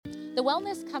The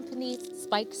wellness company's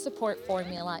Spike Support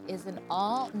Formula is an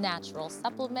all-natural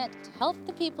supplement to help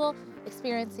the people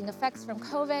experiencing effects from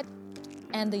COVID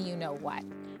and the you-know-what.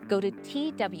 Go to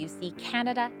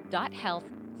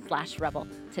twccanada.health/rebel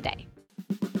today.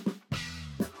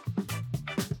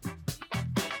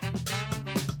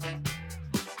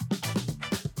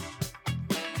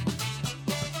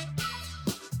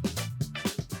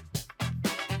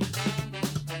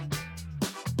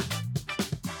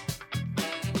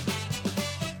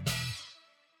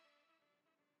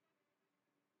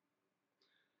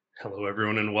 Hello,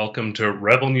 everyone, and welcome to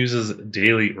Rebel News'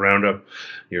 Daily Roundup.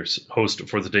 Your host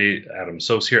for the day, Adam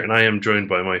Sos here, and I am joined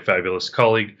by my fabulous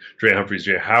colleague, Dre Humphries.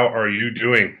 Dre, how are you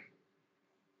doing?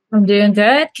 I'm doing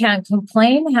good. Can't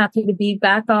complain. Happy to be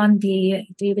back on the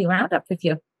Daily Roundup with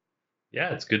you. Yeah,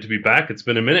 it's good to be back. It's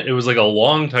been a minute. It was like a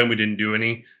long time we didn't do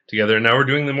any together, and now we're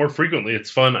doing them more frequently.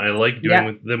 It's fun. I like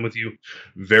doing them with you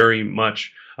very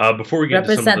much. Before we get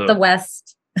Represent to some of the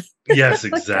West. Yes,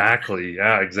 exactly.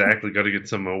 Yeah, exactly. Got to get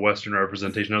some Western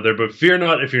representation out there. But fear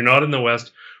not, if you're not in the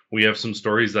West, we have some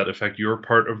stories that affect your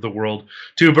part of the world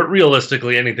too. But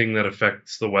realistically, anything that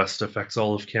affects the West affects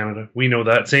all of Canada. We know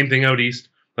that. Same thing out East.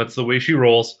 That's the way she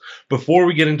rolls. Before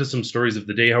we get into some stories of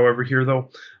the day, however, here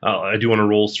though, I do want to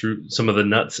roll through some of the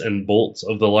nuts and bolts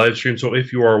of the live stream. So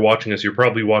if you are watching us, you're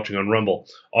probably watching on Rumble,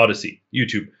 Odyssey,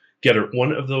 YouTube, Getter,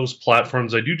 one of those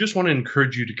platforms. I do just want to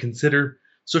encourage you to consider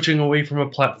switching away from a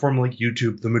platform like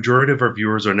YouTube. The majority of our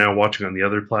viewers are now watching on the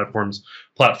other platforms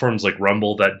like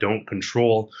Rumble that don't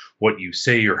control what you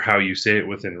say or how you say it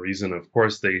within reason. Of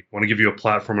course, they want to give you a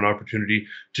platform, an opportunity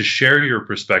to share your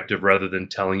perspective rather than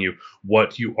telling you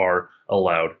what you are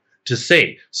allowed to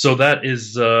say. So that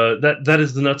is that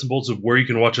is the nuts and bolts of where you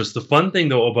can watch us. The fun thing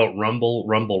though about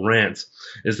Rumble Rants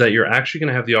is that you're actually going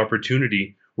to have the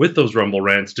opportunity with those Rumble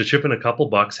Rants to chip in a couple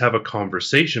bucks, have a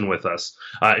conversation with us,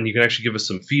 and you can actually give us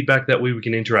some feedback. That way we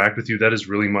can interact with you. That is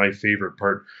really my favorite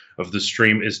part of the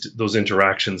stream, is those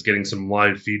interactions, getting some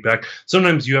live feedback.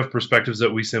 Sometimes you have perspectives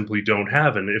that we simply don't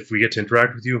have, and if we get to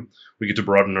interact with you, we get to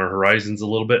broaden our horizons a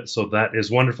little bit, so that is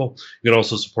wonderful. You can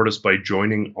also support us by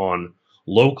joining on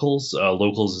Locals.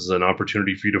 Locals is an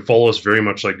opportunity for you to follow us very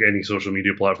much like any social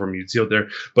media platform you'd see out there,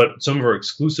 but some of our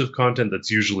exclusive content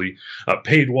that's usually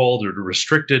paid-walled or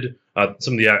restricted,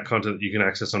 some of the content that you can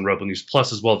access on Rebel News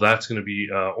Plus as well, that's going to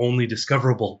be only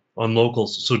discoverable on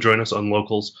Locals. So join us on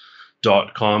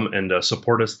locals.com and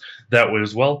support us that way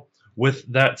as well. With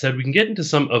that said, we can get into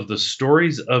some of the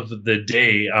stories of the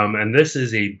day, and this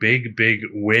is a big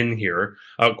win here.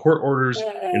 Court orders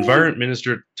Environment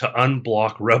Minister to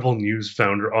unblock Rebel News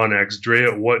founder on X.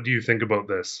 Drea, what do you think about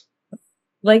this?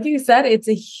 Like you said, it's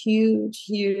a huge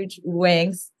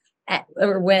win.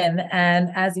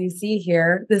 And as you see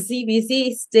here, the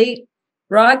CBC state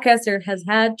broadcaster has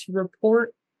had to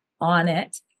report on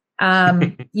it.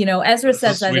 Ezra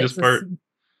says that it's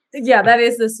yeah, that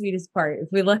is the sweetest part. If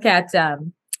we look at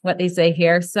what they say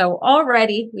here. So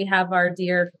already we have our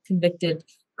dear convicted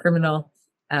criminal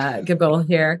Gabel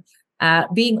here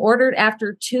being ordered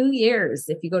after 2 years.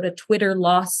 If you go to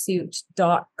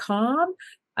twitterlawsuit.com,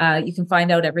 you can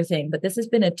find out everything. But this has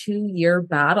been a 2-year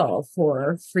battle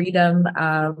for freedom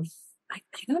of, I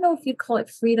don't know if you'd call it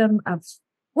freedom of,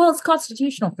 well, it's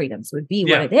constitutional freedoms would be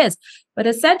what it is. But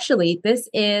essentially, this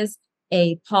is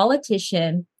a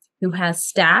politician who has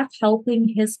staff helping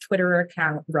his Twitter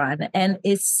account run and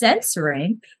is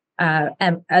censoring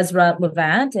Ezra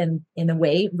Levant and, in a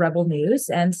way, Rebel News.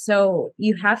 And so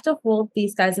you have to hold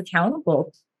these guys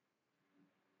accountable.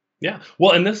 Yeah.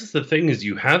 Well, and this is the thing, is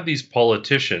you have these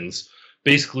politicians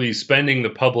basically spending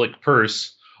the public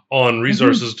purse on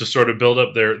resources to sort of build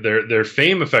up their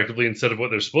fame effectively, instead of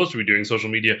what they're supposed to be doing, social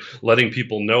media, letting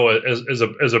people know. As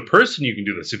a person, you can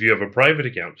do this if you have a private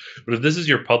account. But if this is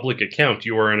your public account,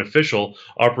 you are an official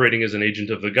operating as an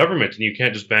agent of the government, and you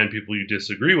can't just ban people you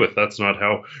disagree with. That's not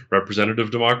how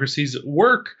representative democracies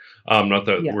work. Not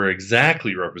that we're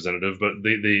exactly representative, but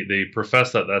they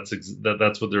profess that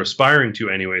that's what they're aspiring to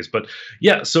anyways. But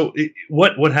yeah, so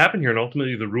what happened here, and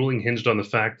ultimately the ruling hinged on the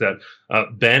fact that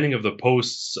banning of the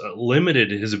posts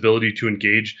limited his ability to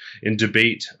engage in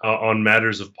debate on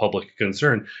matters of public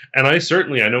concern. And I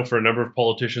know for a number of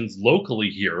politicians locally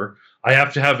here, I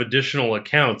have to have additional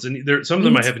accounts, and some of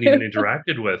them I haven't even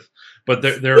interacted with, but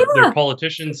they're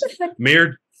politicians.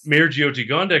 Mayor Jyoti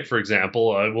Gondek, for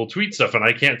example, will tweet stuff and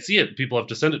I can't see it. People have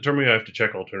to send it to me. I have to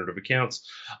check alternative accounts.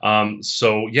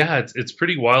 So yeah, it's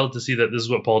pretty wild to see that this is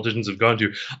what politicians have gone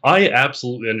to. I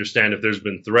absolutely understand if there's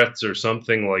been threats or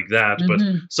something like that, but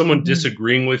someone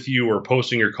disagreeing with you or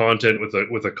posting your content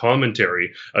with a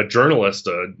commentary, a journalist,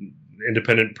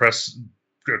 independent press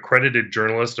accredited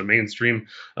journalist, a mainstream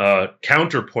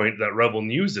counterpoint that Rebel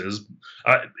News is.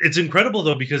 It's incredible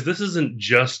though, because this isn't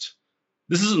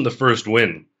the first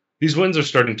win. These wins are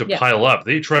starting to pile up.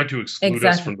 They tried to exclude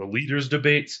us from the leaders'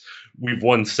 debates. We've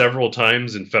won several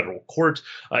times in federal court.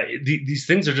 These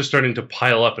things are just starting to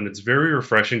pile up, and it's very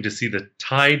refreshing to see the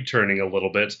tide turning a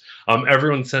little bit.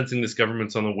 Everyone's sensing this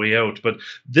government's on the way out, but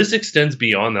this extends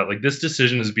beyond that. Like, this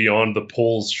decision is beyond the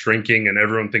polls shrinking and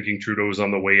everyone thinking Trudeau is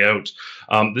on the way out.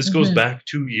 This goes back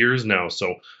 2 years now.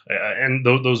 So, and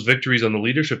those victories on the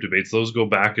leadership debates, those go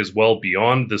back as well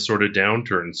beyond this sort of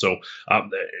downturn. So,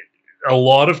 a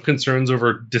lot of concerns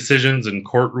over decisions and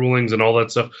court rulings and all that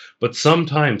stuff, but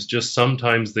sometimes, just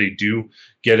sometimes, they do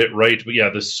get it right. But yeah,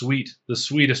 the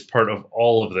sweetest part of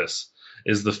all of this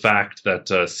is the fact that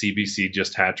CBC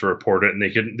just had to report it, and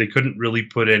they couldn't really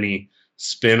put any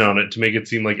spin on it to make it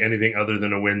seem like anything other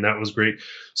than a win. That was great.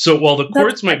 So while the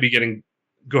courts might be getting,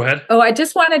 go ahead. Oh, I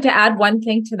just wanted to add one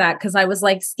thing to that, because I was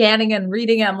like scanning and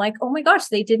reading it. I'm like, oh my gosh,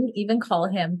 they didn't even call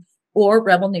him or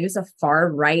Rebel News a far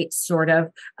right sort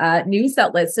of news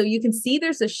outlet. So you can see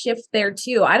there's a shift there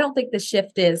too. I don't think the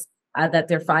shift is that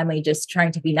they're finally just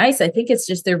trying to be nice. I think it's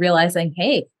just they're realizing,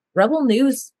 hey, Rebel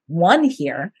News won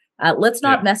here. Let's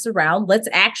not mess around. Let's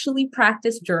actually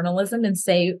practice journalism and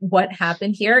say what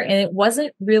happened here. And it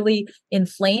wasn't really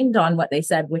inflamed on what they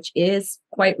said, which is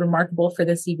quite remarkable for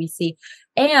the CBC.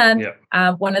 And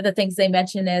one of the things they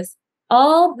mention is,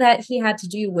 all that he had to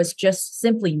do was just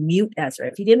simply mute Ezra.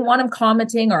 If he didn't want him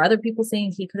commenting or other people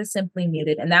saying, he could have simply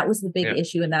muted. And that was the big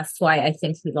issue. And that's why I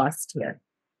think he lost here.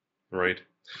 Right.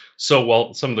 So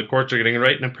while some of the courts are getting it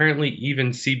right, and apparently even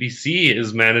CBC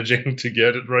is managing to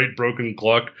get it right, broken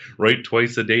clock right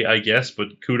twice a day, I guess,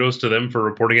 but kudos to them for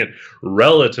reporting it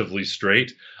relatively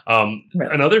straight.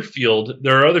 Another field,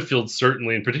 there are other fields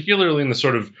certainly, and particularly in the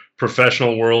sort of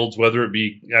professional worlds, whether it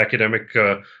be academic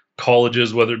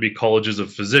colleges, whether it be colleges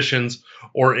of physicians,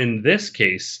 or in this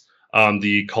case,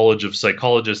 the College of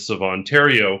Psychologists of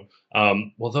Ontario.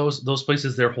 Well, those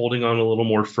places, they're holding on a little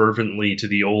more fervently to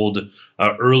the old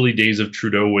early days of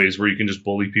Trudeau ways, where you can just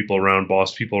bully people around,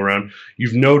 boss people around.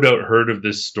 You've no doubt heard of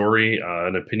this story,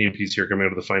 an opinion piece here coming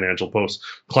out of the Financial Post.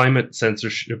 Climate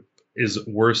censorship is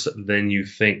worse than you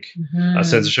think.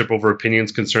 Censorship over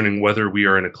opinions concerning whether we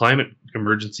are in a climate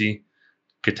emergency,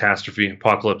 catastrophe,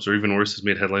 apocalypse, or even worse, has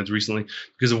made headlines recently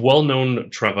because of well-known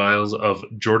travails of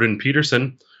Jordan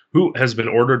Peterson, who has been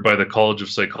ordered by the College of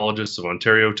Psychologists of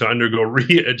Ontario to undergo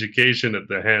re-education at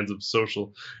the hands of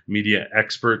social media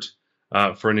expert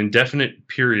for an indefinite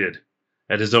period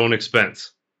at his own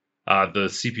expense. The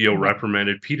CPO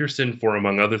reprimanded Peterson for,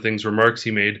 among other things, remarks he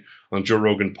made on Joe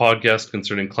Rogan podcast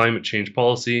concerning climate change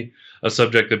policy, a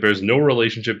subject that bears no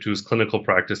relationship to his clinical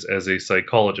practice as a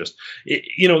psychologist.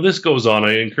 This goes on.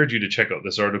 I encourage you to check out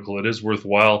this article. It is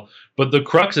worthwhile. But the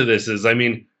crux of this is,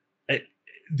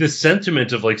 the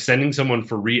sentiment of like sending someone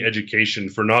for re-education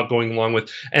for not going along with,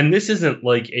 and this isn't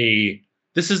like a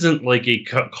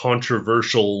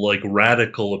controversial, like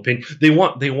radical opinion. They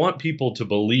want people to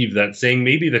believe that, saying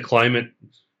maybe the climate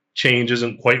change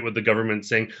isn't quite what the government's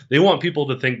saying. They want people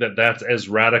to think that that's as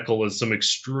radical as some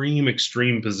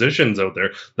extreme positions out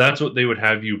there. That's what they would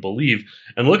have you believe.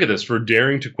 And look at this, for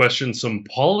daring to question some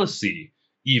policy,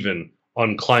 even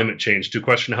on climate change, to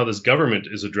question how this government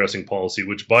is addressing policy,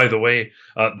 which, by the way,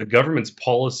 the government's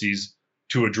policies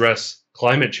to address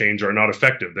climate change are not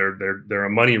effective. They're a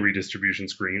money redistribution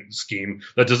scheme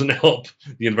that doesn't help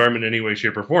the environment in any way,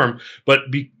 shape, or form. But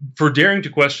for daring to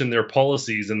question their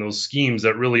policies and those schemes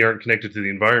that really aren't connected to the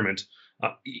environment,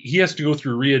 he has to go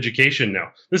through re-education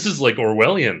now. This is like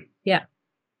Orwellian. Yeah,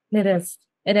 it is.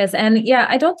 It is. And yeah,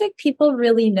 I don't think people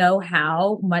really know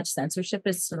how much censorship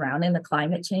is surrounding the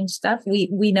climate change stuff.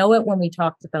 We know it when we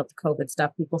talked about the COVID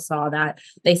stuff. People saw that.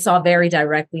 They saw very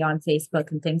directly on Facebook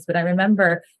and things. But I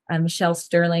remember Michelle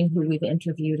Sterling, who we've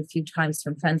interviewed a few times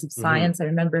from Friends of Science. I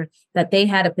remember that they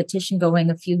had a petition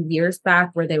going a few years back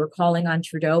where they were calling on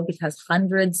Trudeau because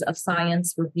hundreds of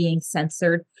science were being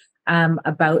censored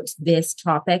about this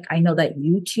topic. I know that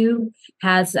YouTube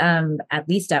has, at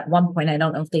least at one point, I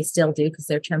don't know if they still do because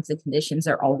their terms and conditions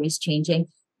are always changing.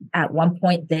 At one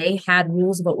point, they had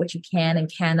rules about what you can and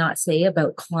cannot say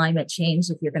about climate change.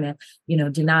 If you're going to,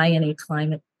 deny any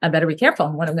climate I better be careful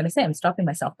on what I'm going to say. I'm stopping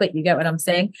myself, but you get what I'm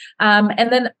saying.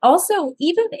 And then also,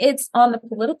 even it's on the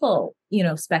political,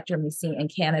 spectrum we see in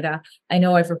Canada. I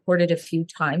know I've reported a few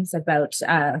times about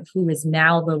who is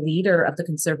now the leader of the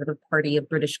Conservative Party of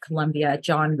British Columbia,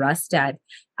 John Rustad.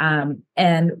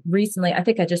 And recently, I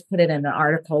think I just put it in an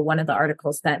article, one of the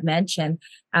articles that mentioned,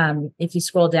 if you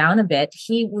scroll down a bit,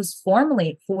 he was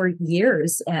formerly for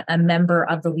years a member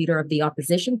of the leader of the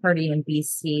opposition party in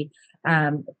BC,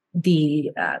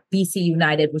 the BC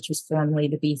United, which was formerly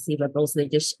the BC Liberals. They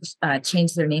just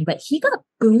changed their name, but he got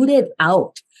booted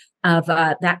out of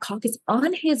that caucus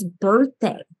on his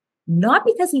birthday, not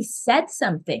because he said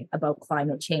something about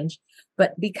climate change,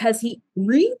 but because he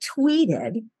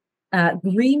retweeted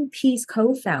Greenpeace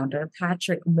co-founder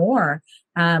Patrick Moore,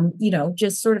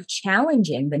 just sort of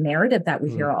challenging the narrative that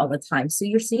we hear all the time. So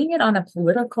you're seeing it on a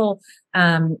political,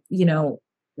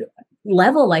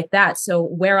 level like that. So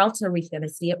where else are we going to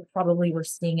see it? Probably we're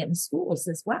seeing it in schools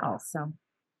as well. So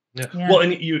yeah. Well,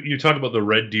 and you talked about the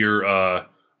Red Deer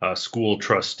school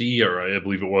trustee, or I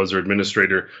believe it was, or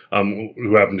administrator,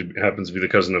 who happens to be the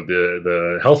cousin of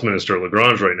the health minister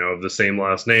Lagrange right now, of the same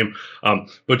last name.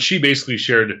 But she basically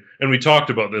shared, and we talked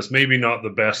about this, maybe not the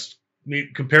best,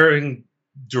 comparing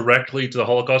directly to the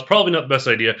Holocaust, probably not the best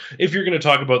idea. If you're going to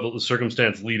talk about the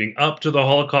circumstance leading up to the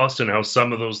Holocaust and how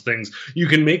some of those things, you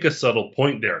can make a subtle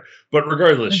point there. But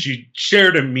regardless, she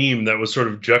shared a meme that was sort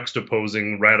of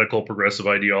juxtaposing radical progressive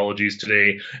ideologies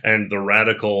today and the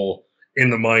radical, in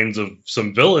the minds of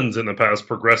some villains in the past,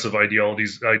 progressive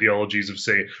ideologies of,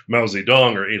 say, Mao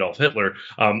Zedong or Adolf Hitler.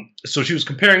 So she was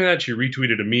comparing that. She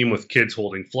retweeted a meme with kids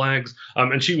holding flags,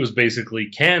 and she was basically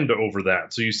canned over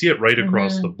that. So you see it right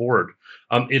across the board.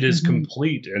 It is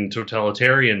complete and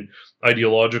totalitarian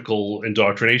ideological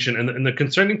indoctrination. And the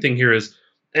concerning thing here is,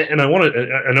 and I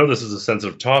know this is a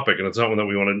sensitive topic and it's not one that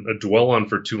we want to dwell on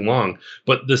for too long,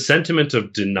 but the sentiment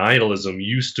of denialism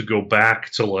used to go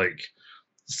back to like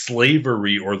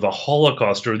slavery or the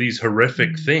Holocaust or these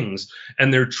horrific things.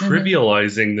 And they're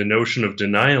trivializing the notion of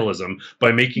denialism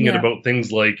by making it about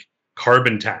things like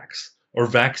carbon tax or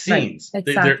vaccines. Right,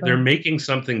 exactly. They're making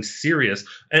something serious.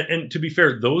 And to be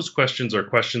fair, those questions are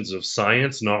questions of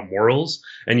science, not morals.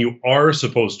 And you are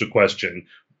supposed to question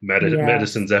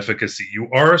medicine's efficacy. You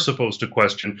are supposed to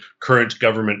question current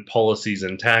government policies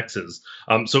and taxes.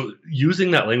 So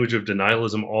using that language of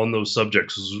denialism on those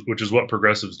subjects, which is what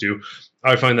progressives do,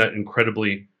 I find that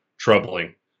incredibly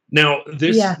troubling. Now,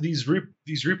 these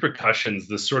repercussions,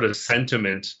 this sort of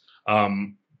sentiment,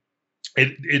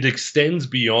 it extends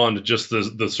beyond just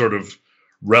the sort of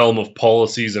realm of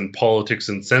policies and politics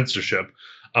and censorship.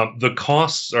 The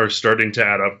costs are starting to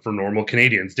add up for normal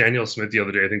Canadians. Daniel Smith the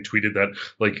other day, I think, tweeted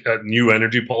that new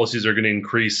energy policies are going to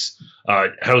increase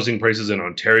housing prices in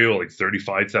Ontario like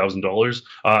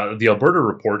 $35,000. The Alberta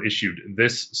report issued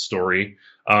this story.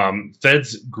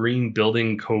 Fed's green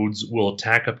building codes will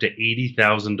tack up to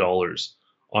 $80,000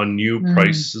 on new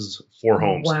prices for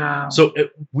homes. Wow. So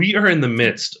we are in the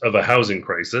midst of a housing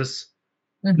crisis.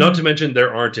 Not to mention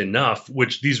there aren't enough,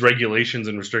 which these regulations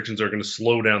and restrictions are going to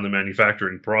slow down the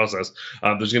manufacturing process.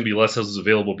 There's going to be less houses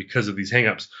available because of these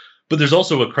hangups. But there's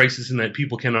also a crisis in that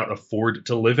people cannot afford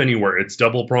to live anywhere. It's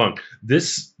double pronged.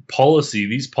 These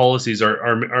policies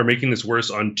are making this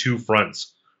worse on two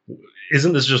fronts.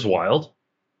 Isn't this just wild?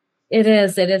 It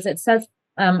is. It says,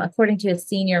 according to a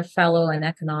senior fellow and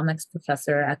economics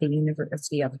professor at the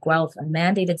University of Guelph, a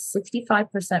mandated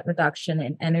 65% reduction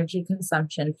in energy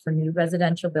consumption for new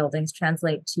residential buildings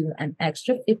translate to an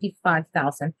extra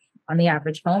 $55,000 on the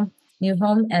average new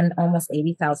home, and almost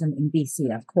 $80,000 in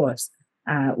BC. Of course,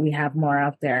 we have more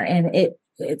out there, and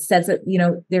it says that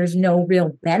there's no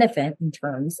real benefit in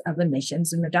terms of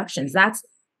emissions and reductions. That's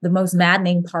the most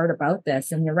maddening part about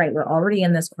this. And you're right, we're already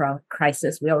in this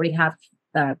crisis. We already have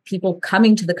people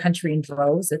coming to the country in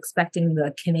droves, expecting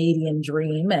the Canadian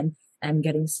dream and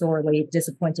getting sorely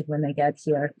disappointed when they get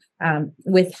here.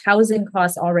 With housing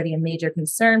costs already a major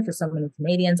concern for so many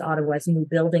Canadians, Ottawa's new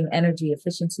building energy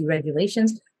efficiency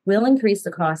regulations will increase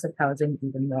the cost of housing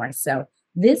even more. So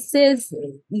this is,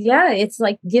 it's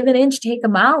like give an inch, take a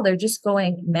mile. They're just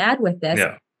going mad with this.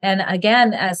 Yeah. And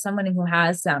again, as someone who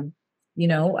has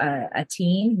a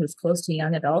teen who's close to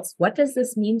young adults, what does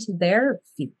this mean to their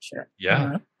future?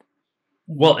 Yeah.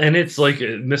 Well, and it's like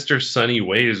Mr. Sunny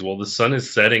Ways. Well, the sun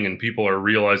is setting and people are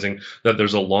realizing that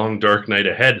there's a long, dark night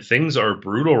ahead. Things are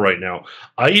brutal right now.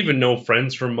 I even know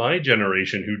friends from my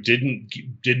generation who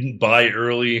didn't buy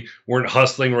early, weren't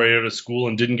hustling right out of school,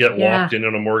 and didn't get locked Yeah. in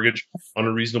on a mortgage on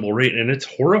a reasonable rate. And it's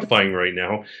horrifying right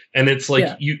now. And it's like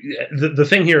Yeah. the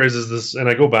thing here is this, and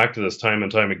I go back to this time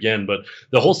and time again, but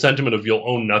the whole sentiment of you'll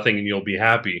own nothing and you'll be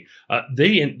happy.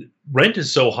 Rent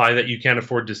is so high that you can't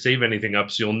afford to save anything up,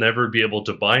 so you'll never be able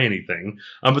to buy anything.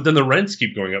 But then the rents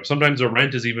keep going up. Sometimes your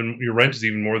rent is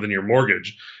even more than your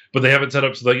mortgage. But they have it set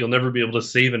up so that you'll never be able to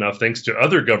save enough, thanks to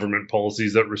other government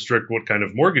policies that restrict what kind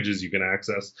of mortgages you can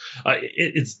access.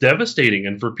 It's devastating,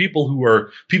 and for people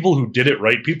who did it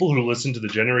right, people who listened to the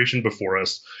generation before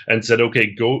us and said,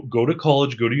 "Okay, go to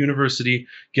college, go to university,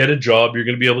 get a job. You're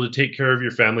going to be able to take care of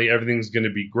your family. Everything's going to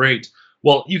be great."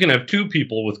 Well, you can have two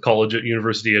people with college at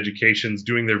university educations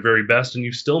doing their very best, and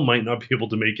you still might not be able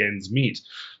to make ends meet.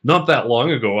 Not that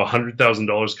long ago,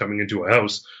 $100,000 coming into a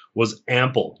house was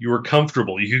ample. You were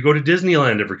comfortable. You could go to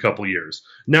Disneyland every couple of years.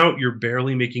 Now you're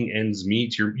barely making ends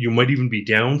meet. You might even be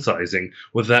downsizing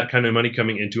with that kind of money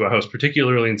coming into a house,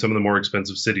 particularly in some of the more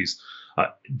expensive cities.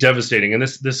 Devastating. And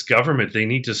this government, they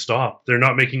need to stop. They're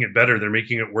not making it better. They're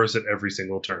making it worse at every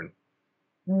single turn.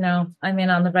 No, I mean,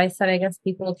 on the right side, I guess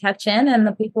people will catch in and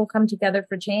the people come together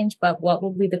for change. But what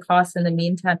will be the cost in the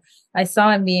meantime? I saw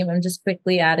a meme. I'm just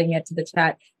quickly adding it to the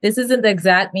chat. This isn't the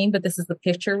exact meme, but this is the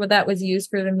picture that was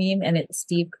used for the meme. And it's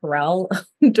Steve Carell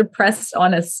depressed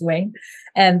on a swing.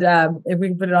 And if we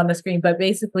can put it on the screen, but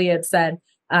basically it said,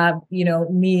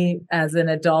 me as an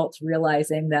adult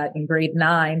realizing that in grade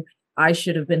 9, I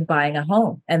should have been buying a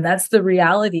home. And that's the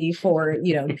reality for,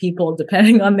 people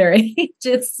depending on their age.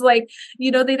 It's like,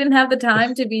 they didn't have the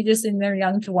time to be just in their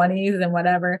young 20s and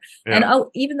whatever. Yeah. And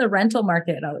even the rental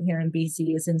market out here in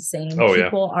BC is insane. Oh,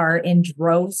 people are in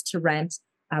droves to rent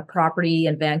property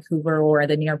in Vancouver or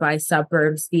the nearby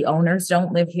suburbs. The owners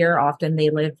don't live here. Often they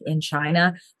live in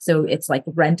China. So it's like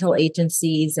rental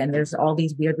agencies and there's all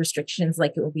these weird restrictions.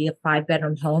 Like it will be a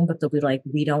 5-bedroom home, but they'll be like,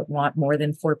 we don't want more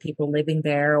than 4 people living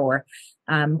there. Or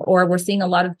we're seeing a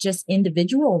lot of just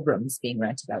individual rooms being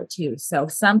rented out too. So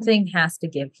something has to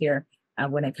give here.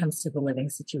 When it comes to the living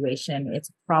situation, it's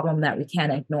a problem that we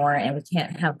can't ignore, and we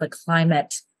can't have the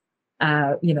climate,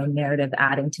 narrative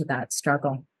adding to that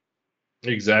struggle.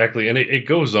 Exactly. And it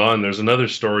goes on. There's another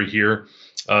story here.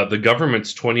 The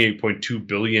government's $28.2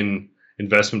 billion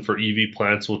investment for EV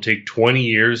plants will take 20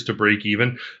 years to break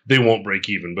even. They won't break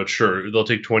even, but sure, they'll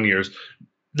take 20 years.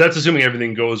 That's assuming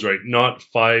everything goes right, not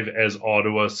 5 as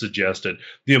Ottawa suggested.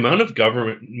 The amount of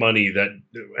government money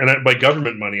by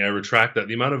government money, I retract that,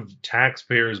 the amount of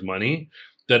taxpayers' money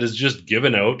that is just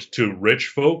given out to rich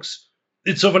folks.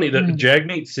 It's so funny that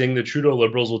Jagmeet Singh, the Trudeau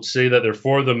Liberals, will say that they're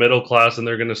for the middle class and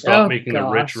they're going to stop making the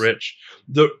rich rich.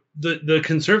 The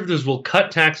Conservatives will cut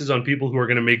taxes on people who are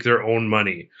going to make their own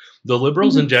money. The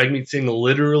Liberals and Jagmeet Singh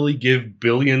literally give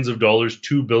billions of dollars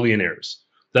to billionaires.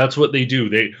 That's what they do.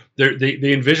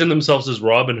 They envision themselves as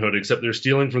Robin Hood, except they're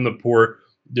stealing from the poor.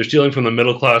 They're stealing from the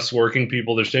middle class working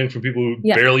people. They're stealing from people who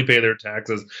barely pay their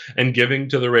taxes and giving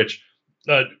to the rich.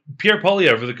 Pierre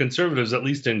Poilievre, for the Conservatives, at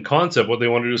least in concept, what they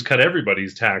want to do is cut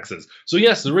everybody's taxes. So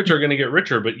yes, the rich are going to get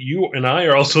richer, but you and I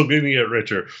are also going to get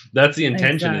richer. That's the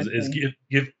intention: is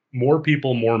give more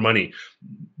people more money,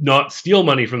 not steal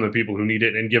money from the people who need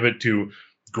it and give it to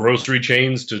grocery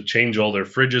chains to change all their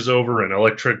fridges over and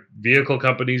electric vehicle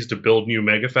companies to build new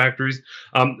mega factories.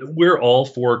 We're all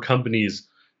for companies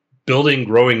building,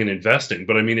 growing, and investing,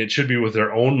 but I mean, it should be with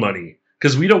their own money.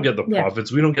 Because we don't get the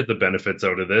profits, we don't get the benefits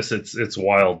out of this. It's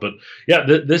wild, but yeah,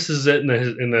 this is it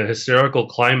in the hysterical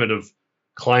climate of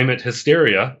climate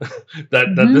hysteria.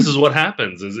 that this is what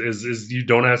happens. Is you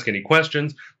don't ask any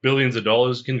questions. Billions of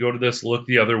dollars can go to this. Look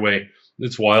the other way.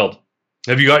 It's wild.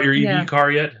 Have you got your EV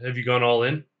car yet? Have you gone all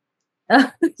in?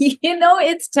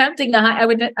 It's tempting. I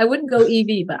wouldn't go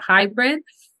EV, but hybrid.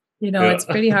 It's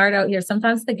pretty hard out here.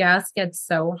 Sometimes the gas gets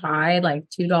so high, like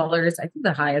 $2. I think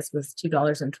the highest was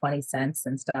 $2.20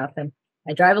 and stuff. And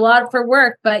I drive a lot for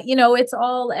work, but it's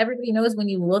all, everybody knows when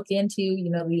you look into,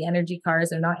 the energy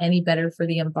cars are not any better for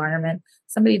the environment.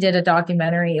 Somebody did a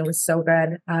documentary. It was so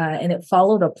good. And it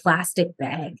followed a plastic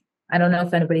bag. I don't know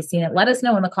if anybody's seen it. Let us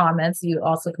know in the comments. You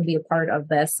also can be a part of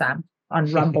this on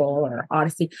Rumble or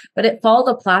Odyssey, but it followed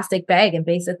a plastic bag. And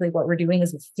basically what we're doing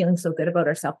is we're feeling so good about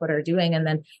ourselves, what we're doing. And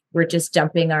then we're just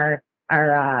dumping our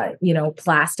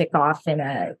plastic off in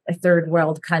a third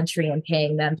world country and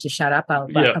paying them to shut up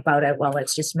about it while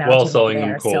it's just mounted selling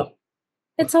there. them coal. So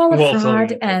it's all a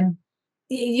fraud. And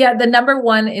the number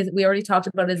one is, we already talked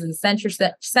about, is the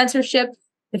censorship.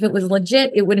 If it was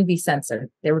legit, it wouldn't be censored.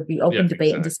 There would be open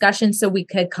debate and discussion, so we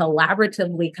could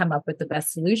collaboratively come up with the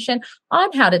best solution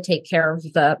on how to take care of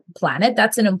the planet.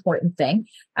 That's an important thing.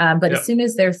 But as soon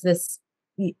as there's this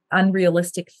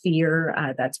unrealistic fear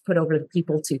that's put over the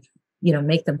people to,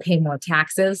 make them pay more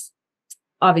taxes,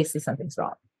 obviously something's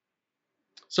wrong.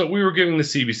 So we were giving the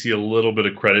CBC a little bit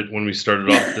of credit when we started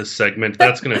off this segment.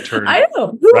 That's going to turn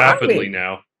rapidly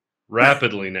now.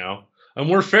 And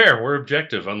we're fair. We're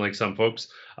objective, unlike some folks.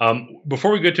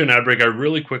 Before we get to an ad break, I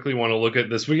really quickly want to look at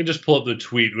this. We can just pull up the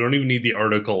tweet. We don't even need the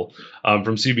article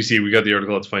from CBC. We got the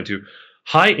article. That's fine, too.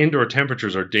 High indoor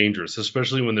temperatures are dangerous,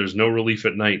 especially when there's no relief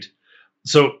at night.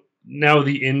 So now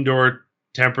the indoor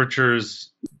temperatures,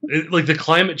 like the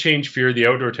climate change fear, the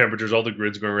outdoor temperatures, all the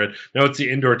grids going red. Now it's the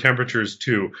indoor temperatures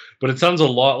too. But it sounds a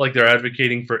lot like they're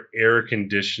advocating for air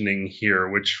conditioning here,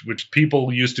 which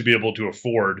people used to be able to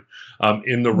afford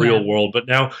in the real world. But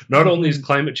now not only is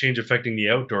climate change affecting the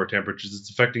outdoor temperatures, it's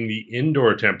affecting the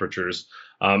indoor temperatures.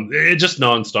 It just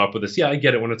nonstop with this. Yeah, I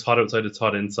get it. When it's hot outside, it's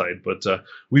hot inside. But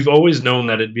we've always known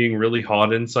that it being really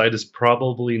hot inside is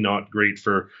probably not great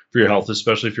for your health,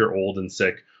 especially if you're old and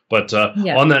sick. But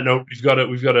on that note, we've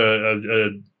got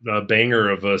a banger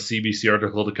of a CBC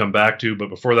article to come back to. But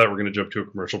before that, we're going to jump to a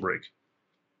commercial break.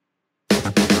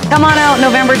 Come on out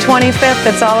November 25th.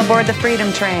 It's all aboard the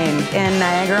Freedom Train in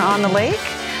Niagara-on-the-Lake.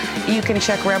 You can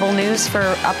check Rebel News for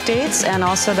updates and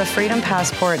also the Freedom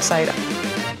Passport site.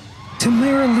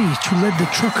 Tamara Leach, who led the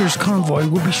truckers' convoy,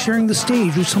 will be sharing the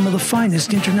stage with some of the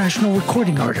finest international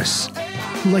recording artists,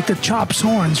 like the Chops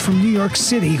Horns from New York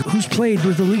City, who's played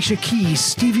with Alicia Keys,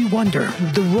 Stevie Wonder,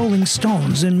 the Rolling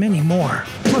Stones, and many more.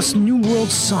 Plus New World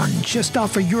Sun, just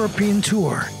off a European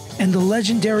tour, and the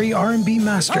legendary R&B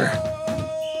master,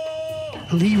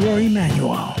 Leroy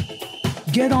Emanuel.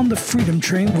 Get on the Freedom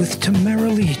Train with Tamara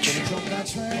Leach.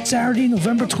 Saturday,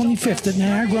 November 25th at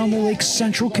Niagara-on-the-Lake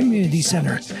Central Community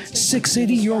Center,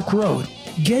 680 York Road.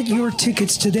 Get your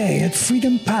tickets today at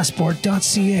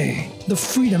freedompassport.ca. The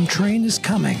Freedom Train is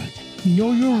coming.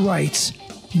 Know your rights.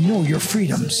 Know your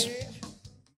freedoms.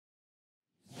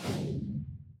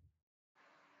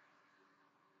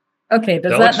 Okay,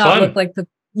 does that not look like the...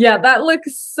 Yeah, that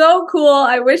looks so cool.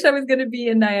 I wish I was going to be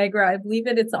in Niagara. I believe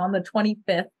it's on the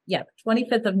 25th. Yeah,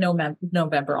 25th of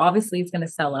November. Obviously, it's going to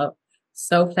sell out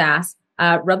so fast.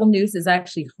 Rebel News is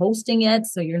actually hosting it,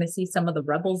 so you're going to see some of the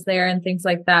rebels there and things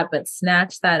like that, but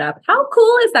snatch that up. How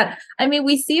cool is that? I mean,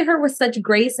 we see her with such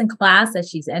grace and class as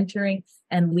she's entering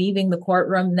and leaving the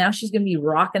courtroom. Now she's going to be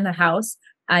rocking the house.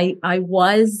 I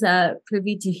was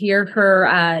privy to hear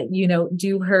her,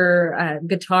 do her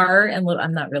guitar, and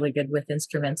I'm not really good with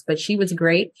instruments, but she was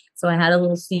great. So I had a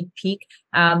little sneak peek.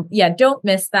 Don't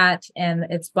miss that. And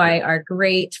it's by our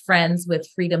great friends with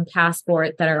Freedom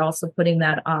Passport that are also putting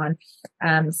that on.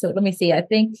 So let me see. I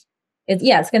think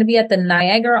it's going to be at the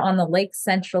Niagara-on-the-Lake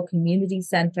Central Community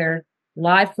Center.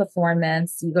 Live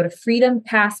performance. You go to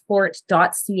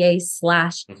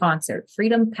freedompassport.ca/concert.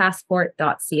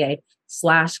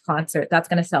 freedompassport.ca/concert. That's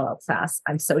going to sell out fast.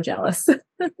 I'm so jealous.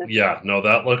 Yeah, no,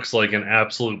 that looks like an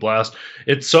absolute blast.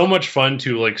 It's so much fun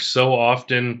to, so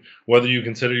often, whether you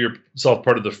consider yourself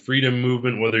part of the freedom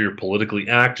movement, whether you're politically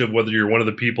active, whether you're one of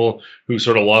the people who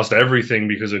sort of lost everything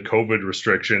because of COVID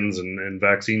restrictions and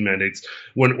vaccine mandates,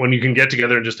 when you can get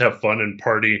together and just have fun and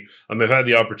party. I've had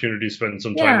the opportunity to spend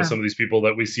some time with some of these people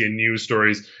that we see in news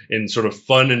stories in sort of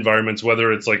fun environments,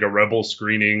 whether it's like a Rebel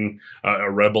screening, a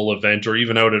Rebel event, or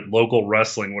even out at local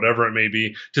wrestling, whatever it may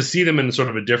be, to see them in sort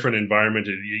of a different environment.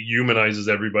 It humanizes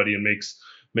everybody and makes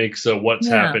what's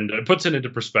happened. It puts it into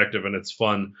perspective, and it's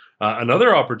fun.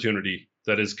 Another opportunity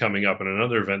that is coming up, and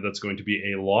another event that's going to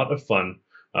be a lot of fun.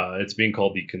 It's being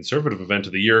called the Conservative Event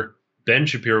of the Year. Ben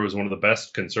Shapiro is one of the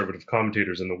best conservative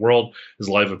commentators in the world. His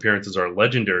live appearances are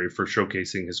legendary for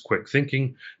showcasing his quick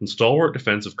thinking and stalwart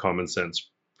defense of common sense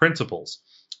principles.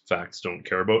 Facts don't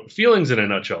care about feelings in a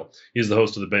nutshell. He's the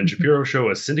host of The Ben Shapiro Show,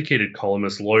 a syndicated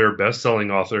columnist, lawyer, best-selling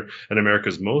author, and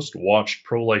America's most watched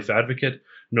pro-life advocate,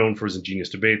 known for his ingenious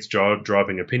debates,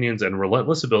 jaw-dropping opinions, and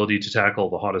relentless ability to tackle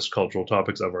the hottest cultural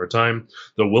topics of our time.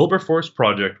 The Wilberforce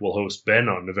Project will host Ben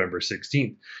on November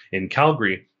 16th in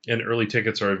Calgary, and early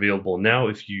tickets are available now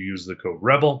if you use the code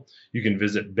REBEL. You can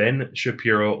visit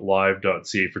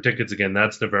benshapirolive.ca for tickets. Again,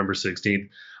 that's November 16th.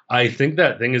 I think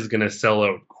that thing is going to sell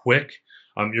out quick.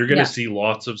 You're going to see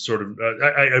lots of sort of,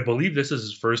 I believe this is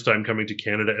his first time coming to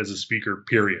Canada as a speaker,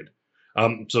 period.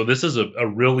 So this is a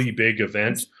really big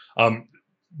event.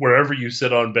 Wherever you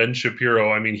sit on Ben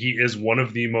Shapiro, I mean, he is one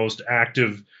of the most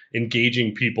active,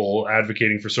 engaging people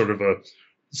advocating for sort of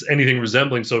anything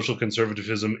resembling social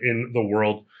conservatism in the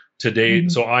world today.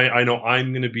 So I know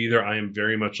I'm going to be there. I am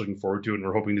very much looking forward to it, and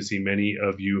we're hoping to see many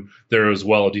of you there as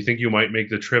well. Do you think you might make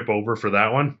the trip over for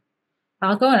that one?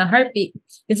 I'll go in a heartbeat.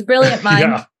 It's a brilliant mind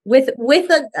Yeah. with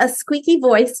a squeaky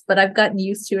voice, but I've gotten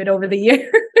used to it over the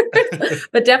years.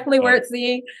 But definitely worth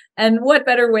seeing. And what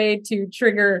better way to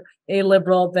trigger a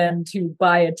Liberal than to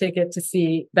buy a ticket to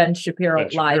see Ben Shapiro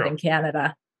live in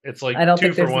Canada? It's like I don't 2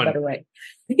 think for there's 1. a better way.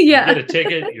 Yeah. You get a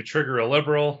ticket, you trigger a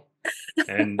Liberal,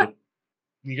 and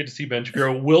you get to see Ben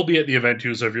Shapiro. We'll be at the event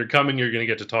too, so if you're coming, you're going to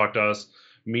get to talk to us,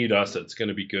 meet us. It's going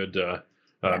to be good.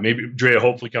 Maybe Drea,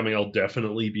 hopefully coming. I'll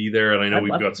definitely be there, and I know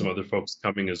we've got some other folks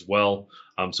coming as well.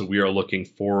 So we are looking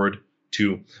forward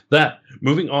to that.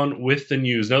 Moving on with the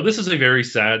news. Now, this is a very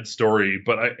sad story,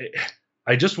 but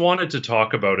I just wanted to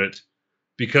talk about it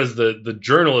because the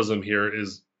journalism here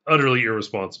is utterly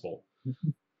irresponsible.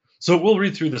 So we'll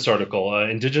read through this article.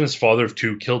 Indigenous father of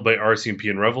 2 killed by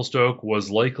RCMP in Revelstoke was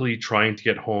likely trying to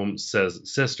get home, says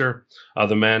sister.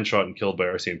 The man shot and killed by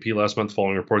RCMP last month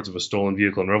following reports of a stolen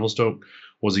vehicle in Revelstoke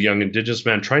was a young Indigenous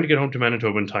man trying to get home to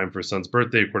Manitoba in time for his son's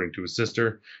birthday, according to his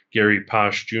sister. Gary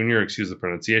Pash Jr., excuse the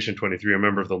pronunciation, 23, a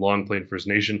member of the Long Plain First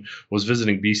Nation, was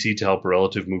visiting BC to help a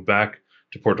relative move back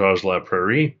to Portage la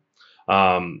Prairie.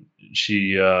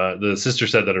 The sister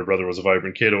said that her brother was a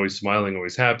vibrant kid, always smiling,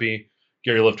 always happy.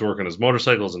 Gary loved to work on his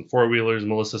motorcycles and 4-wheelers,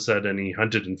 Melissa said, and he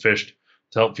hunted and fished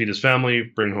to help feed his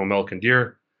family, bring home elk and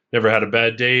deer. Never had a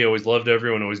bad day, always loved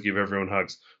everyone, always gave everyone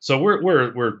hugs. So we're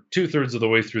 2/3 of the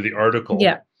way through the article.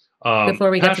 Yeah.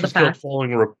 Before we get to the facts.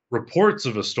 Following reports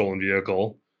of a stolen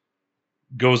vehicle.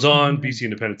 Goes on, BC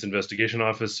Independence Investigation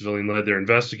Office, civilian led, they're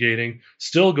investigating.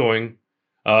 Still going.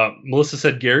 Melissa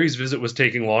said Gary's visit was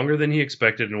taking longer than he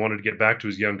expected and wanted to get back to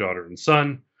his young daughter and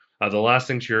son. The last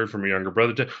thing she heard from her younger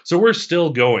brother. So we're still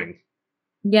going.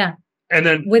 Yeah. And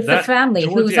then with the family,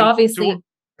 who's obviously.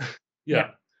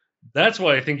 Yeah. That's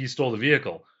why I think he stole the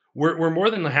vehicle. We're more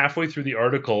than halfway through the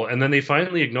article, and then they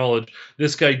finally acknowledge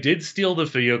this guy did steal the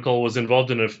vehicle, was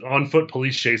involved in an on-foot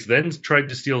police chase, then tried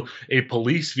to steal a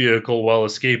police vehicle while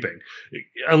escaping.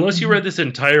 Unless you read this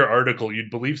entire article, you'd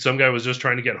believe some guy was just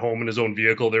trying to get home in his own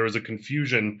vehicle. There was a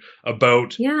confusion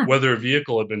about whether a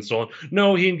vehicle had been stolen.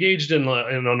 No, he engaged in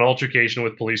an altercation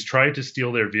with police, tried to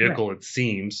steal their vehicle, it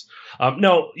seems.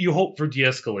 No, you hope for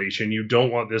de-escalation. You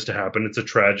don't want this to happen. It's a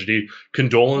tragedy.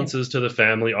 Condolences to the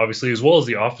family, obviously, as well as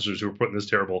the officers who were put in this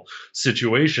terrible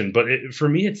situation. But for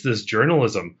me, it's this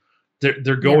journalism.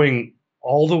 They're going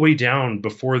all the way down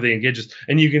before they engage us.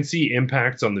 And you can see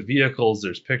impacts on the vehicles.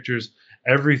 There's pictures,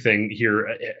 everything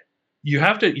here. You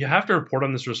have to report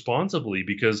on this responsibly,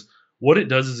 because what it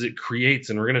does is it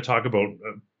creates, and we're going to talk about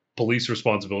police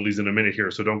responsibilities in a minute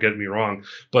here, so don't get me wrong,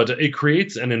 but it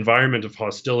creates an environment of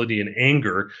hostility and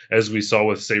anger, as we saw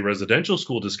with, say, residential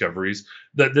school discoveries,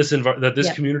 that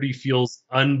this community feels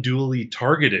unduly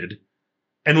targeted.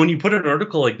 And when you put an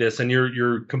article like this and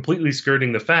you're completely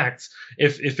skirting the facts,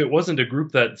 if it wasn't a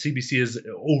group that CBC is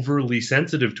overly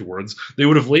sensitive towards, they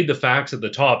would have laid the facts at the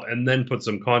top and then put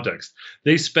some context.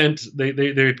 They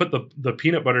put the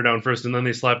peanut butter down first, and then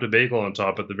they slapped a bagel on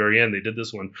top at the very end. They did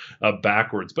this one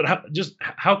backwards. But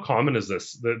how common is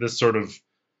this sort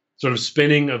of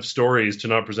spinning of stories to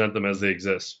not present them as they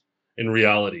exist in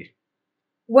reality?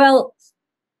 Well,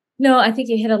 no, I think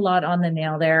you hit a lot on the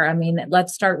nail there. I mean,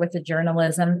 let's start with the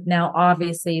journalism. Now,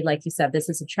 obviously, like you said, this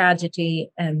is a tragedy,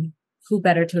 and who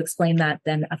better to explain that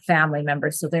than a family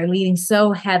member? So they're leading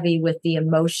so heavy with the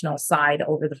emotional side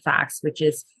over the facts, which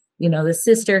is, the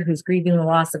sister who's grieving the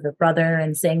loss of her brother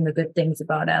and saying the good things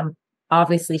about him.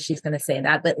 Obviously, she's going to say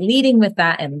that, but leading with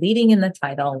that and leading in the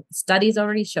title, studies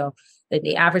already show that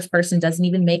the average person doesn't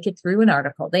even make it through an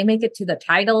article. They make it to the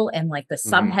title and like the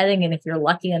subheading, and if you're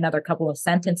lucky, another couple of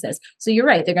sentences. So you're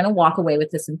right. They're going to walk away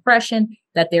with this impression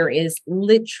that there is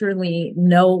literally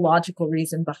no logical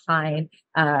reason behind,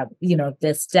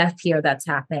 this death here that's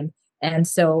happened. And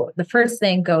so the first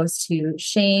thing goes to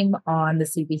shame on the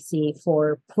CBC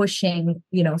for pushing,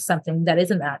 something that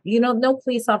isn't that. No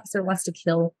police officer wants to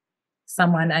kill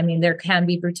someone. I mean, there can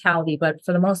be brutality, but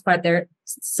for the most part, they're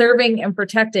serving and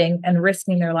protecting and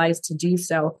risking their lives to do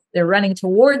so. They're running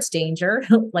towards danger,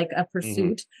 like a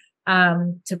pursuit,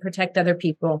 to protect other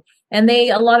people. And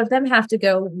a lot of them have to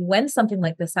go when something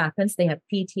like this happens. They have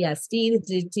PTSD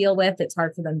to deal with. It's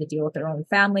hard for them to deal with their own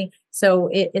family. So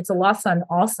it's a loss on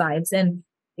all sides. And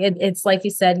it's like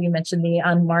you said, you mentioned the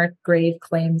unmarked grave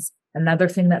claims. Another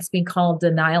thing that's being called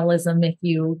denialism. If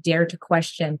you dare to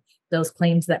question those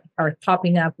claims that are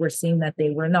popping up, we're seeing that they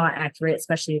were not accurate,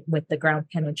 especially with the ground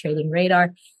penetrating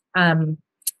radar,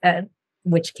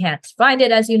 which can't find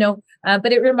it, as you know.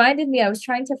 But it reminded me, I was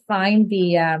trying to find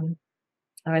the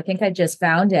Oh, I think I just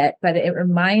found it, but it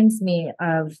reminds me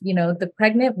of, the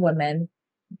pregnant woman.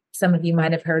 Some of you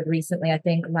might have heard recently, I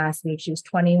think last week, she was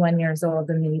 21 years old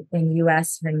in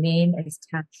US. Her name is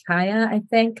Takaya, I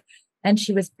think. And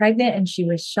she was pregnant and she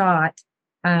was shot.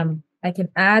 I can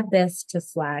add this to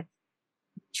Slack.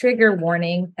 Trigger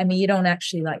warning. I mean, you don't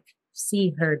actually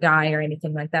see her die or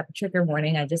anything like that, but trigger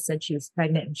warning. I just said she was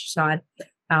pregnant and shot.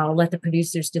 I'll let the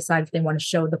producers decide if they want to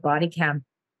show the body cam.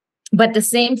 But the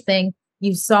same thing,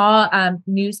 you saw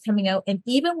news coming out. And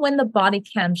even when the body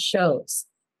cam shows,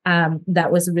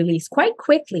 that was released quite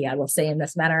quickly, I will say, in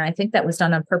this matter. I think that was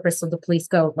done on purpose. So the police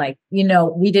go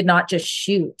we did not just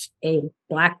shoot a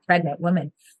Black pregnant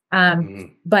woman.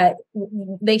 But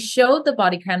they showed the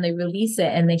body cam, they release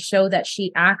it, and they show that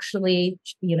she actually,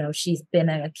 she's been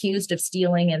accused of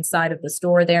stealing inside of the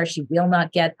store there. She will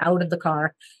not get out of the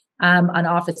car. An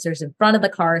officer's in front of the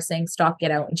car saying, "Stop,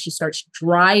 get out." And she starts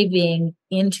driving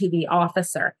into the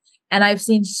officer. And I've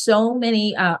seen so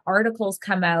many articles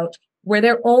come out where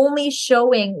they're only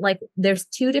showing, there's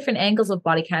two different angles of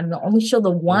body cam. They'll only show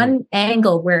the one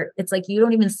angle where it's you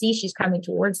don't even see she's coming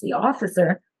towards the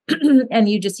officer and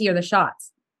you just hear the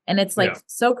shots. And it's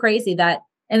so crazy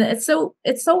and it's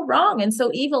so wrong and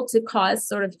so evil to cause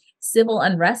sort of civil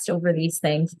unrest over these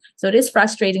things. So it is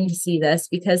frustrating to see this,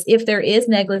 because if there is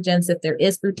negligence, if there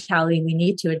is brutality, we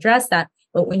need to address that.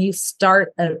 But when you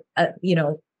start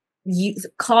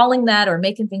calling that or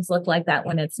making things look like that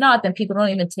when it's not, then people don't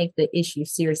even take the issue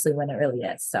seriously when it really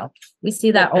is. So we see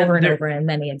that over and over in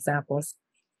many examples.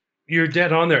 You're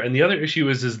dead on there. And the other issue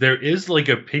is there is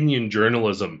opinion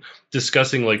journalism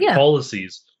discussing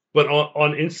policies, but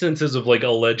on instances of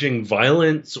alleging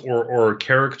violence or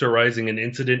characterizing an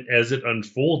incident as it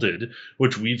unfolded,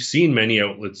 which we've seen many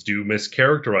outlets do,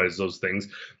 mischaracterize those things,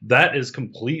 that is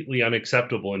completely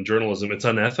unacceptable in journalism. It's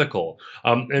unethical.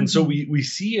 And so we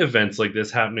see events like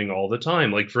this happening all the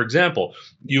time. For example,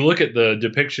 you look at the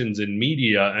depictions in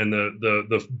media and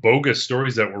the bogus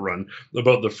stories that were run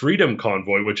about the Freedom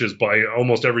Convoy, which is by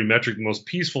almost every metric the most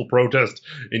peaceful protest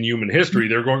in human history.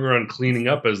 They're going around cleaning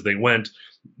up as they went.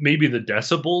 Maybe the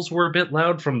decibels were a bit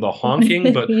loud from the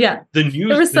honking, but yeah, the news,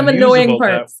 there were some annoying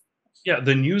parts.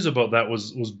 The news about that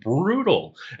was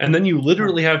brutal. And then you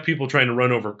literally have people trying to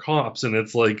run over cops, and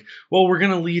it's well, we're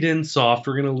going to lead in soft.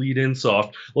 We're going to lead in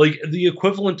soft. The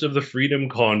equivalent of the Freedom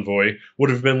Convoy would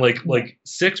have been like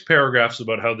 6 paragraphs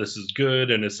about how this is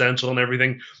good and essential and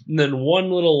everything, and then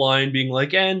one little line being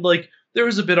and there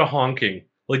was a bit of honking.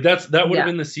 That would have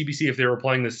been the CBC if they were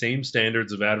applying the same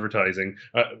standards of advertising,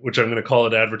 which I'm going to call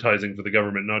it advertising for the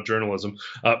government, not journalism,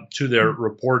 to their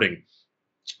reporting.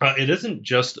 It isn't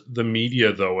just the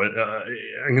media, though.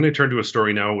 I'm going to turn to a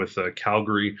story now with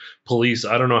Calgary police.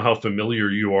 I don't know how familiar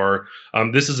you are.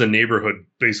 This is a neighborhood,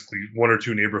 basically 1 or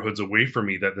 2 neighborhoods away from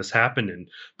me that this happened in.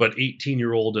 But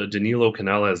 18-year-old Danilo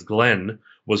Canales Glenn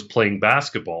was playing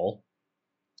basketball.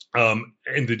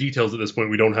 And the details at this point,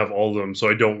 we don't have all of them, so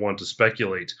I don't want to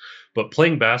speculate. But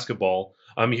playing basketball,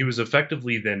 he was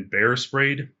effectively then bear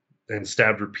sprayed and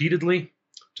stabbed repeatedly,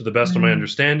 to the best of my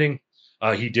understanding.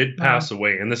 He did pass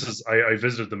away, and this is, I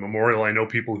visited the memorial. I know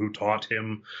people who taught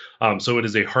him, so it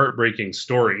is a heartbreaking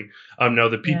story. Now,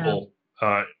 the people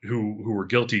who were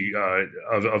guilty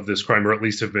of this crime, or at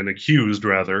least have been accused,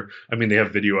 rather, I mean, they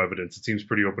have video evidence. It seems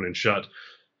pretty open and shut.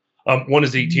 One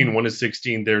is 18, one is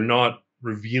 16. They're not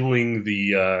revealing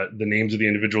the names of the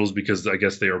individuals because I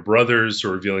guess they are brothers,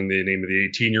 or revealing the name of the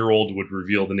 18-year-old would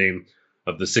reveal the name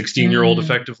of the 16-year-old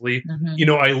effectively.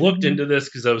 I looked into this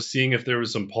because I was seeing if there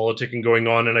was some politicking going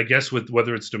on, and I guess with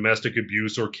whether it's domestic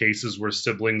abuse or cases where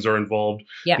siblings are involved,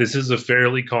 this is a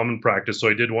fairly common practice, so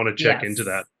I did want to check into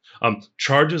that.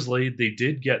 Charges laid, they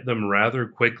did get them rather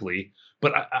quickly,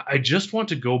 but I just want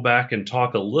to go back and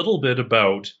talk a little bit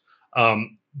about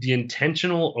the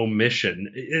intentional omission.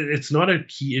 It's not a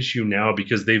key issue now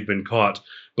because they've been caught,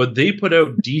 but they put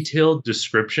out detailed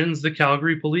descriptions, the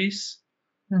Calgary police,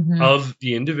 of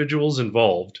the individuals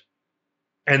involved,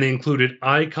 and they included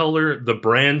eye color, the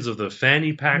brands of the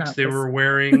fanny packs they were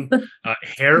wearing,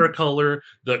 hair color,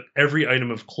 every item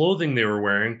of clothing they were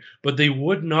wearing, but they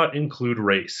would not include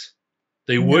race.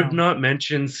 They would not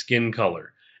mention skin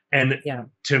color. And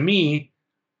to me,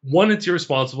 one, it's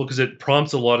irresponsible because it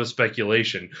prompts a lot of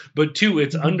speculation. But 2,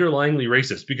 it's underlyingly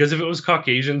racist, because if it was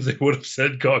Caucasians, they would have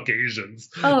said Caucasians.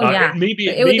 Maybe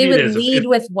they would lead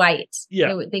with white. Yeah,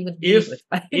 they would lead with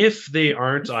white. If they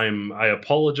aren't, I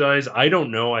apologize. I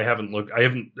don't know. I haven't looked.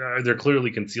 They're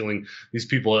clearly concealing these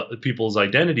people's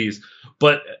identities.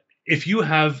 But if you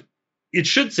have it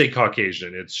should say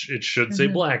Caucasian. It should say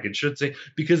Mhm. black. It should say,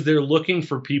 because they're looking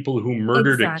for people who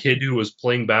murdered a Exactly. kid who was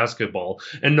playing basketball.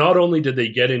 And not only did they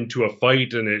get into a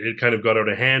fight and it kind of got out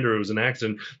of hand or it was an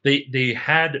accident, they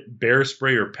had bear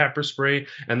spray or pepper spray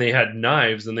and they had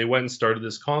knives and they went and started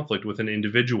this conflict with an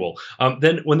individual.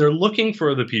 Then when they're looking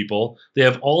for the people, they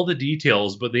have all the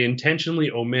details, but they intentionally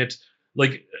omit,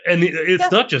 like, and it's Yeah.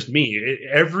 not just me.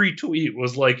 Every tweet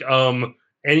was like,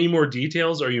 any more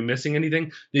details? Are you missing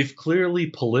anything? They've clearly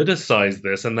politicized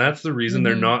this, and that's the reason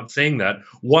they're Mhm. not saying that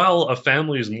while a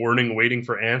family is mourning, waiting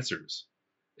for answers.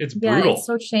 It's Yeah, it's brutal.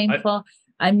 so shameful.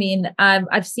 I mean,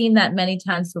 I've seen that many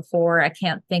times before. I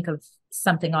can't think of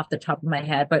something off the top of my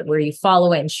head, but where you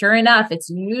follow it, and sure enough, it's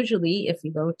usually if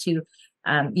you go to,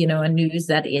 a news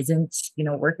that isn't,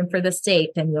 working for the state,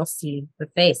 then you'll see the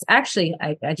face. Actually,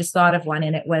 I just thought of one,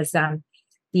 and it was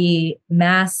the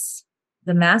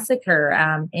the massacre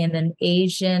in an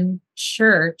Asian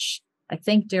church. I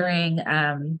think during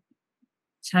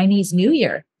Chinese New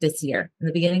Year this year, in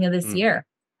the beginning of this Mm, year.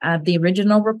 The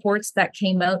original reports that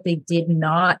came out, they did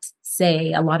not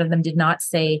say, a lot of them did not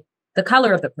say the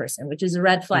color of the person, which is a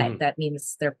red flag. mhm. That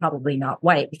means they're probably not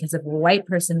white, because if a white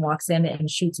person walks in and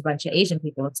shoots a bunch of Asian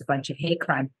people, it's a bunch of hate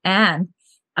crime. And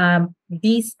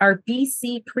our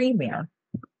BC premier,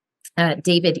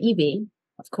 David Eby,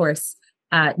 of course,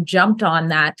 jumped on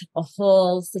that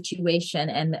whole situation.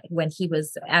 And when he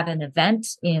was at an event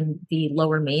in the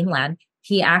Lower Mainland,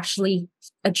 he actually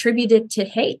attributed to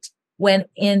hate, when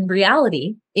in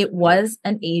reality, it Yeah, was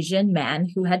an Asian man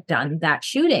who had done that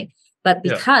shooting. But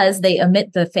yeah, because they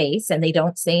omit the face and they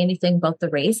don't say anything about the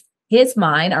race, his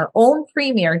mind, our own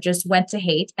premier, just went to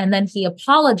hate. And then he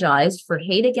apologized for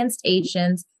hate against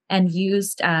Asians and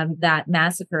used that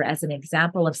massacre as an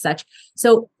example of such.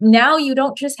 So now you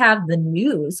don't just have the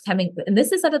news coming, and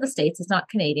this is out of the States, it's not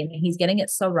Canadian, and he's getting it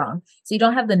so wrong. So you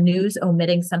don't have the news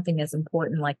omitting something as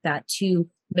important like that to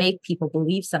make people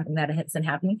believe something that isn't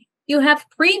happening. You have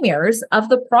premiers of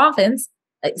the province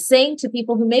saying to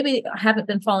people who maybe haven't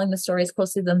been following the stories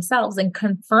closely themselves and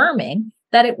confirming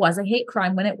that it was a hate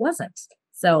crime when it wasn't.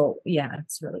 So yeah,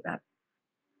 it's really bad.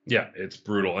 yeah. It's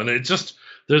brutal, and it just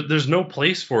there's no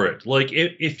place for it. Like,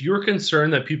 if you're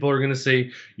concerned that people are going to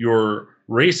say you're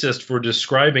racist for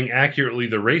describing accurately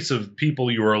the race of people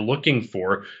you are looking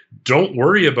for, don't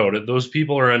worry about it. Those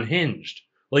people are unhinged.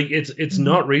 Like, it's Mhm.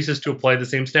 not racist to apply the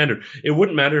same standard. It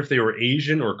wouldn't matter if they were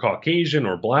Asian or Caucasian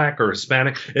or black or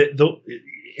Hispanic.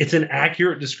 It's an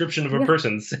accurate description of a Yeah.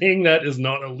 person. Saying that is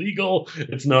not illegal.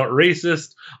 It's not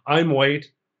racist. I'm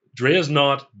white. Drea's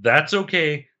not. That's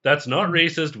okay. That's not Mhm.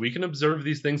 racist. We can observe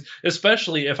these things.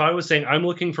 Especially if I was saying I'm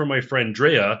looking for my friend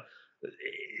Drea,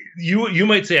 you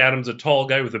might say Adam's a tall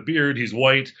guy with a beard. He's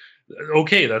white.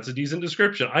 Okay, that's a decent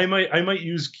description. I might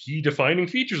use key defining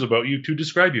features about you to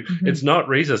describe you. Mhm. It's not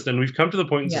racist, and we've come to the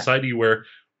point in Yeah. society where,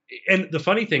 and the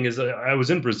funny thing is, I was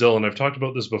in Brazil and I've talked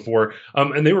about this before,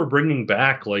 and they were bringing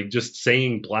back, like, just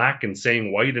saying black and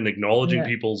saying white and acknowledging Yeah.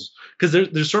 people's, because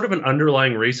there's sort of an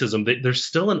underlying racism. There's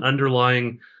still an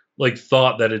underlying, like,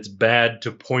 thought that it's bad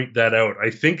to point that out. I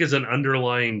think is an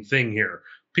underlying thing here.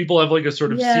 People have, like, a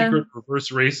sort of Yeah. secret reverse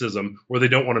racism where they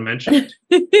don't want to mention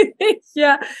it.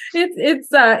 Yeah, it's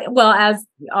well, as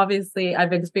obviously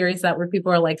I've experienced that, where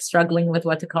people are like struggling with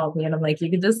what to call me, and I'm like, you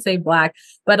can just say black.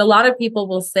 But a lot of people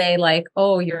will say like,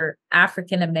 oh, you're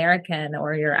African American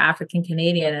or you're African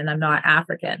Canadian, and I'm not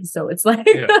African. So it's like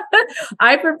Yeah.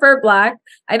 I prefer black.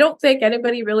 I don't think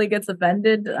anybody really gets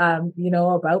offended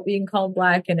about being called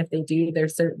black, and if they do, they're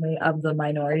certainly of the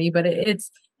minority. But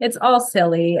it's all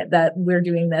silly that we're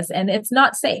doing this, and it's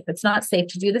not safe. It's not safe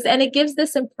to do this. And it gives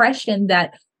this impression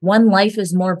that one life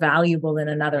is more valuable than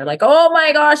another. Like, oh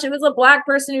my gosh, it was a black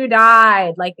person who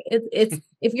died. Like it's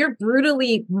if you're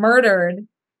brutally murdered,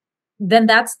 then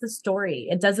that's the story.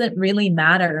 It doesn't really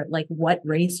matter like what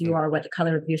race you are, what the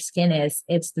color of your skin is.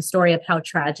 It's the story of how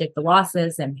tragic the loss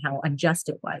is and how unjust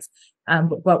it was.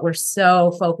 But we're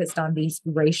so focused on these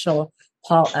racial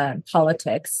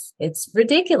politics. It's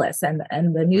ridiculous, and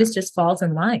the Yeah. news just falls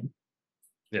in line.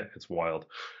 Yeah, it's wild.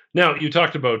 Now, you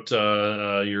talked about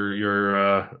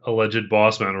your alleged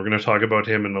boss man. We're going to talk about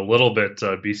him in a little bit,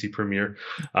 BC Premier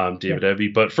Yeah. David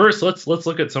Eby. But first, let's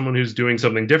look at someone who's doing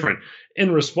something different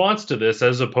in response to this,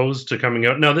 as opposed to coming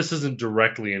out. Now, this isn't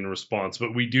directly in response,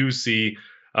 but we do see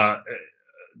uh,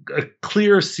 a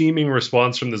clear seeming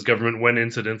response from this government when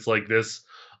incidents like this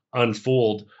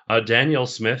unfold. Danielle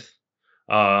Smith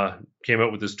came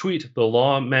out with this tweet. The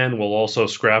lawman will also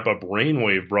scrap a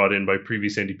brainwave brought in by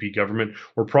previous NDP government,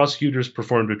 where prosecutors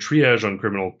performed a triage on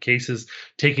criminal cases,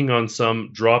 taking on some,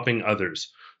 dropping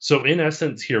others. So in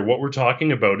essence here, what we're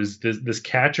talking about is this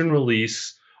catch and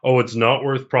release oh, it's not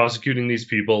worth prosecuting these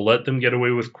people, let them get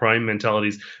away with crime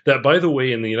mentalities that, by the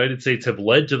way, in the United States have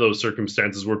led to those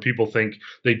circumstances where people think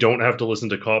they don't have to listen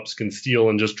to cops, can steal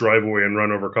and just drive away and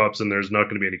run over cops, and there's not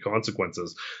going to be any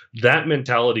consequences. That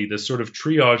mentality, this sort of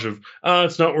triage of,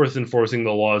 it's not worth enforcing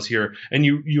the laws here, and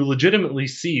you legitimately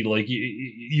see, like,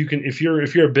 you can, if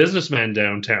you're a businessman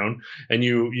downtown and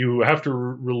you have to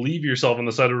relieve yourself on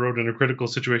the side of the road in a critical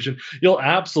situation, you'll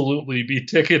absolutely be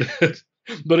ticketed.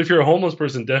 But if you're a homeless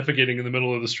person defecating in the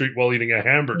middle of the street while eating a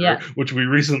hamburger, which we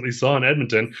recently saw in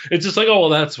Edmonton, it's just like, oh, well,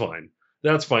 that's fine.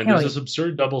 That's fine. There's this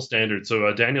absurd double standard.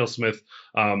 So Danielle Smith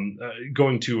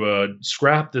going to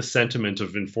scrap this sentiment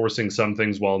of enforcing some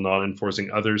things while not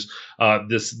enforcing others.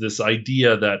 This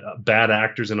idea that bad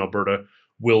actors in Alberta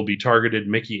will be targeted.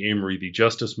 Mickey Amory, the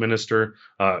Justice Minister,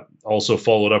 also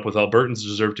followed up with Albertans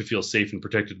deserve to feel safe and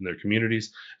protected in their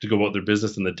communities, to go about their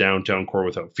business in the downtown core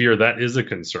without fear. That is a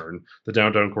concern. The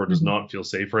downtown core does not feel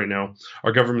safe right now.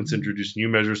 Our government's introduced new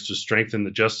measures to strengthen the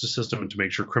justice system and to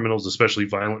make sure criminals, especially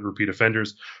violent repeat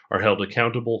offenders, are held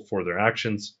accountable for their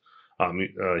actions.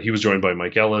 He was joined by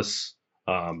Mike Ellis,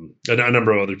 a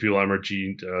number of other people,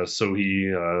 Amarjeet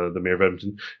Sohi, the mayor of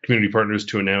Edmonton, community partners,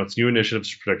 to announce new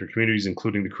initiatives to protect our communities,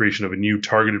 including the creation of a new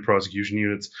targeted prosecution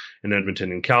units in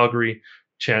Edmonton and Calgary,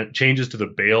 changes to the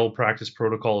bail practice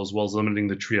protocol, as well as limiting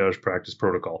the triage practice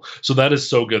protocol. So that is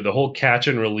so good. The whole catch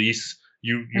and release.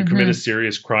 You commit a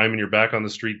serious crime and you're back on the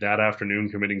street that afternoon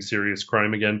committing serious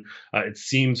crime again. It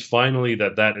seems finally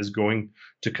that is going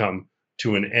to come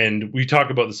to an end. We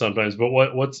talk about this sometimes, but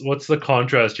what's the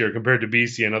contrast here compared to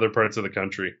BC and other parts of the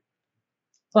country?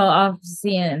 Well,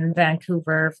 obviously in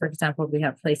Vancouver, for example, we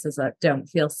have places that don't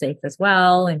feel safe as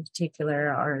well, in particular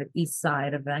our east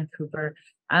side of Vancouver.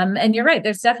 And you're right,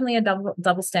 there's definitely a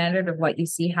double standard of what you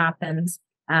see happens,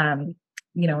 in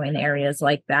areas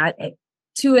like that.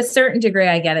 To a certain degree,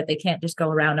 I get it. They can't just go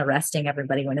around arresting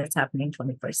everybody when it's happening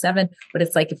 24/7. But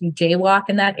it's like if you jaywalk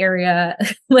in that area,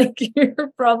 like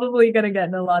you're probably going to get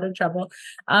in a lot of trouble.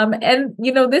 And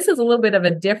this is a little bit of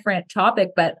a different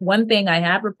topic, but one thing I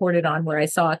have reported on where I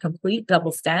saw a complete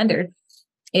double standard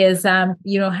is, how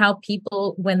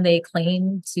people, when they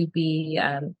claim to be,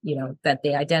 that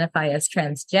they identify as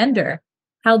transgender,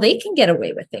 how they can get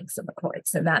away with things in the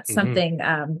courts. And that's something,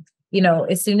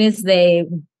 as soon as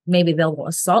maybe they'll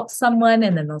assault someone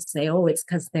and then they'll say, oh, it's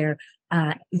because they're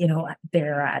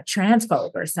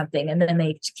transphobe or something. And then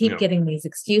they keep getting these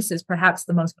excuses. Perhaps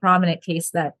the most prominent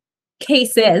case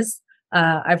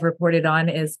I've reported on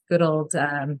is good old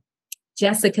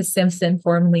Jessica Simpson,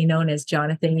 formerly known as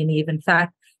Jonathan Yaniv. In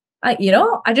fact, I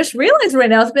just realized right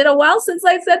now, it's been a while since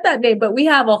I said that name, but we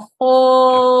have a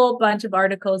whole bunch of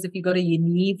articles if you go to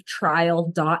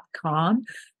yanivtrial.com,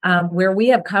 where we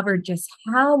have covered just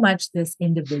how much this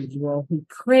individual who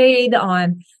preyed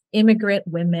on immigrant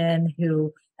women,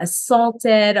 who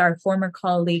assaulted our former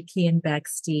colleague, Kian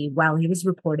Bexty, while he was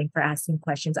reporting for asking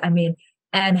questions. I mean,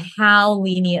 and how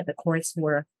lenient the courts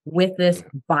were with this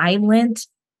violent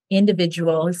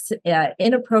individuals,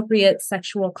 inappropriate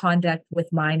sexual conduct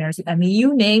with minors. I mean,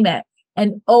 you name it.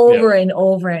 And over and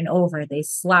over and over, they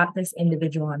slapped this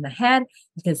individual on the head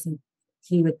because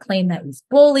he would claim that he's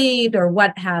bullied or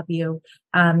what have you.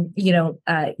 Yaniv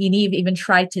even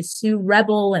tried to sue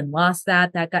Rebel and lost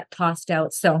that. That got tossed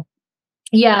out. So,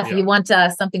 if you want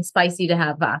something spicy to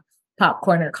have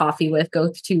popcorn or coffee with,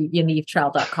 go to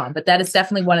yanivtrial.com. But that is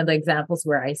definitely one of the examples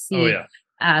where I see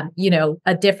a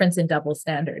difference in double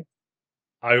standard.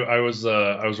 I was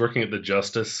working at the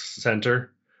Justice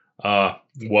Center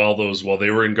while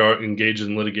they were engaged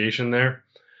in litigation there,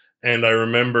 and I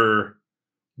remember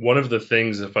one of the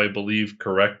things, if I believe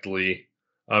correctly,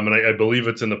 and I believe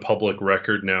it's in the public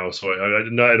record now, so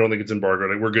I don't think it's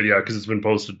embargoed. We're good, because it's been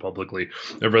posted publicly.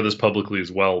 I've read this publicly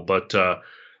as well, but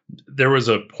there was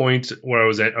a point where I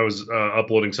was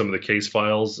uploading some of the case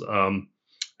files.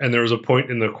 And there was a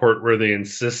point in the court where they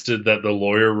insisted that the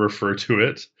lawyer refer to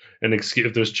it and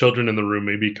if there's children in the room,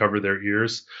 maybe cover their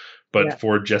ears. But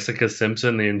for Jessica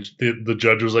Simpson, the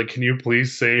judge was like, "Can you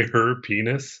please say her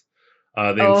penis?"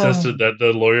 They insisted that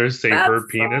the lawyers say her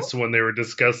penis when they were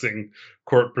discussing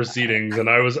court proceedings. And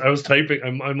I was typing.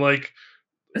 I'm like,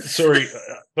 sorry,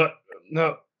 but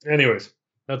no. Anyways,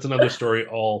 that's another story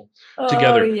all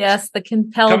together. Oh yes, the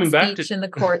compelled speech in the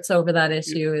courts over that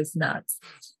issue is nuts.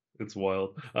 It's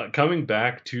wild. Coming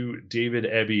back to David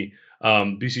Eby,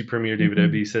 BC Premier David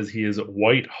Eby says he is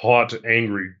white hot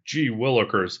angry. Gee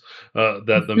willikers,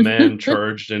 that the man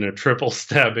charged in a triple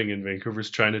stabbing in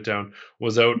Vancouver's Chinatown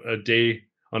was out a day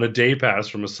on a day pass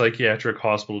from a psychiatric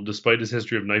hospital despite his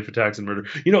history of knife attacks and murder.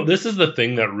 This is the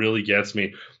thing that really gets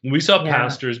me. We saw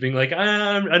pastors being like,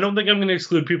 I don't think I'm going to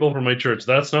exclude people from my church.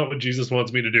 That's not what Jesus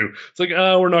wants me to do. It's like,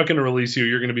 we're not going to release you.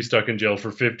 You're going to be stuck in jail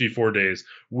for 54 days,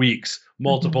 weeks,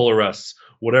 multiple arrests,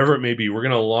 whatever it may be. We're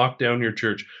going to lock down your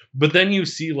church. But then you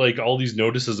see like all these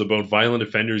notices about violent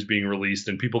offenders being released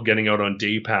and people getting out on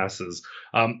day passes.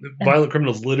 Violent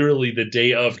criminals literally the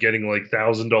day of getting like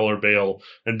 $1,000 bail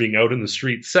and being out in the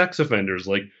street. Sex offenders,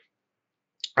 like,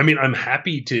 I mean, I'm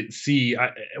happy to see.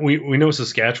 We know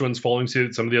Saskatchewan's following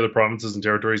suit. Some of the other provinces and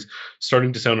territories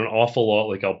starting to sound an awful lot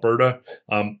like Alberta.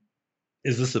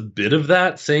 Is this a bit of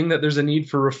that, saying that there's a need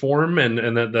for reform and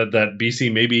that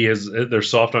BC maybe has their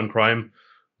soft on crime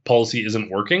policy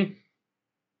isn't working?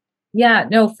 Yeah,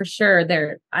 no, for sure.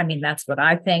 That's what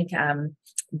I think.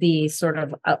 The sort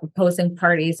of opposing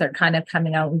parties are kind of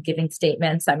coming out and giving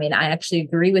statements. I actually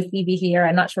agree with Phoebe here.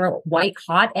 I'm not sure what white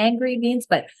hot angry means,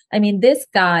 but this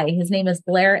guy, his name is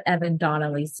Blair Evan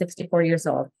Donnelly, 64 years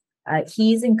old.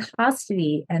 He's in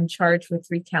custody and charged with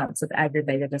 3 counts of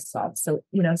aggravated assault. So,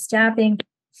 stabbing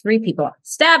 3 people,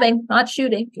 not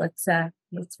shooting. Let's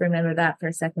remember that for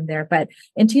a second there. But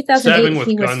in 2008, stabbing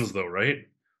with guns, though, right?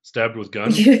 Stabbed with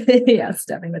guns? Yeah,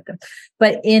 stabbing with them.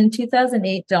 But in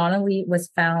 2008, Donnelly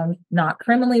was found not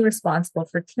criminally responsible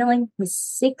for killing his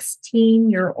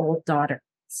 16-year-old daughter,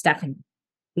 Stephanie,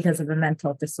 because of a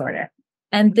mental disorder.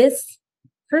 And this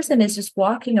person is just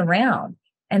walking around.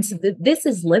 And so this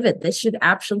is livid. This should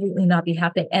absolutely not be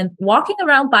happening. And walking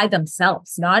around by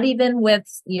themselves, not even with,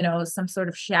 some sort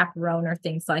of chaperone or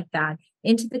things like that,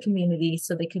 into the community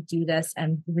so they could do this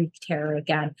and wreak terror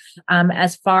again.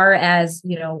 As far as,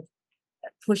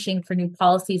 pushing for new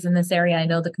policies in this area, I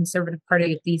know the Conservative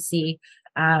Party of BC,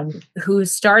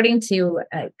 who's starting to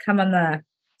come on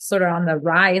the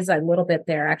rise a little bit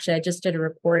there. Actually, I just did a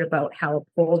report about how a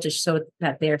poll just showed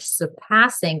that they're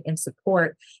surpassing in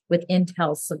support with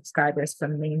Intel subscribers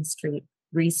from Main Street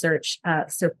Research,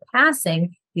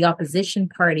 surpassing the opposition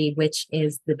party, which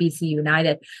is the BC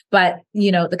United. But,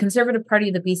 the Conservative Party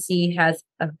of the BC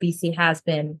has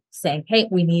been saying, hey,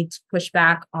 we need to push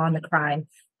back on the crime.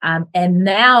 And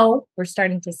now we're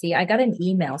starting to see, I got an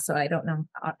email, so I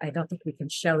don't think we can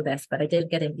show this, but I did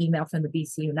get an email from the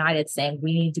BC United saying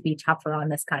we need to be tougher on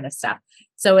this kind of stuff.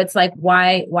 So it's like,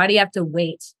 why do you have to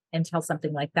wait until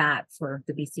something like that for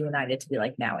the BC United to be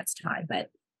like, now it's time? But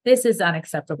this is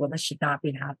unacceptable. This should not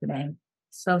be happening.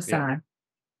 So sad. Yeah.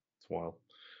 It's wild.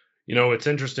 It's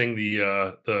interesting, the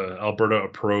Alberta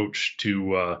approach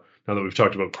to, now that we've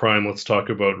talked about crime, let's talk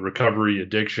about recovery,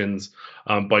 addictions,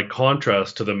 by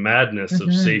contrast to the madness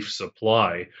of safe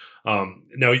supply.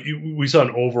 Now, we saw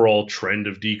an overall trend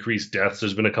of decreased deaths.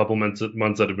 There's been a couple months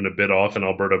that have been a bit off in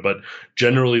Alberta, but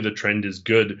generally the trend is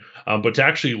good. But to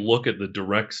actually look at the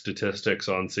direct statistics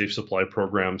on safe supply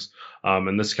programs,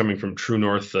 and this coming from True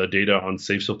North, data on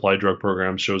safe supply drug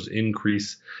programs shows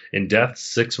increase in deaths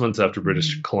 6 months after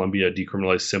British Columbia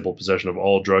decriminalized simple possession of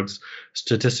all drugs.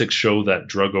 Statistics show that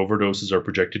drug overdoses are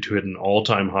projected to hit an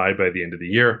all-time high by the end of the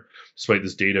year. Despite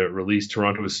this data release,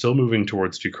 Toronto is still moving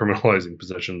towards decriminalizing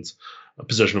possession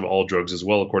of all drugs as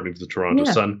well, according to the Toronto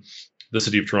Sun. The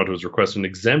City of Toronto has requested an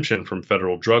exemption from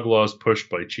federal drug laws pushed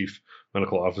by Chief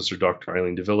Medical Officer Dr.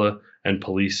 Eileen Davila and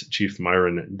Police Chief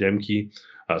Myron Demke,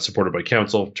 supported by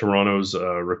Council. Toronto's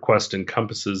request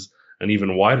encompasses an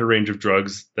even wider range of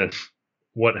drugs than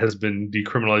what has been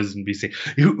decriminalized in BC.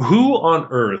 Who on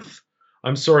earth?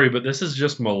 I'm sorry, but this is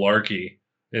just malarkey.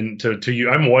 And to you,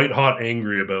 I'm white hot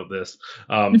angry about this.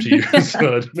 To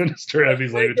use Minister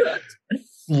Evie's language,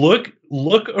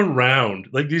 look around.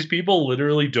 Like, these people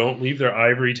literally don't leave their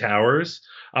ivory towers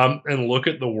and look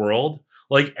at the world.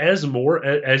 Like, as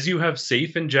you have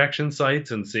safe injection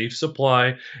sites and safe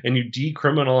supply, and you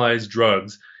decriminalize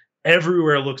drugs,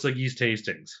 everywhere looks like East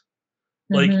Hastings.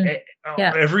 Like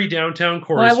every downtown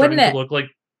core is starting to look like.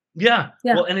 Yeah.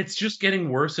 Well, and it's just getting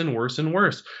worse and worse and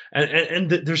worse. And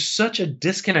there's such a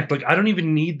disconnect. Like, I don't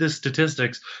even need the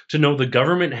statistics to know the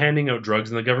government handing out drugs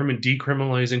and the government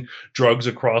decriminalizing drugs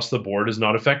across the board is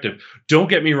not effective. Don't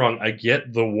get me wrong. I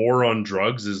get the war on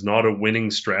drugs is not a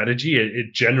winning strategy.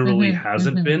 It generally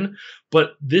hasn't been.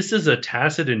 But this is a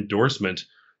tacit endorsement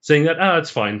saying that, it's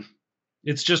fine.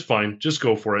 It's just fine. Just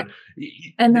go for it.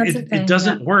 And that's the thing, it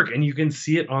doesn't work. And you can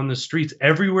see it on the streets.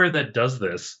 Everywhere that does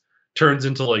this turns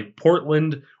into like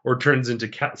Portland or turns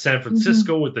into San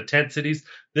Francisco with the tent cities.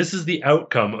 This is the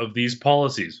outcome of these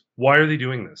policies. Why are they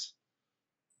doing this?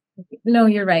 No,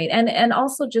 you're right. And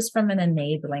also just from an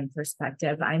enabling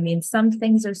perspective, some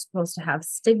things are supposed to have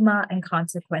stigma and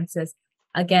consequences.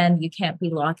 Again, you can't be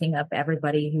locking up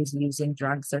everybody who's using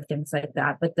drugs or things like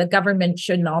that. But the government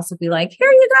shouldn't also be like,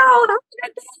 here you go, have a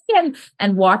good day,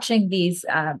 and watching these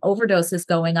overdoses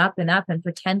going up and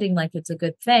pretending like it's a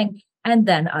good thing. And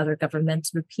then other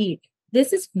governments repeat.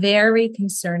 This is very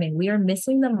concerning. We are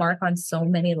missing the mark on so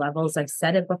many levels. I've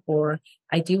said it before.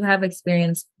 I do have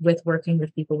experience with working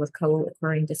with people with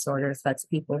co-occurring disorders. That's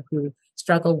people who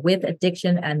struggle with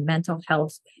addiction and mental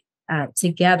health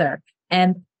together.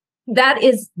 And that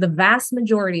is the vast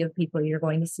majority of people you're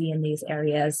going to see in these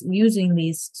areas using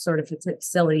these sort of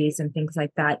facilities and things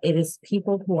like that. It is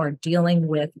people who are dealing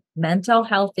with mental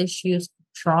health issues,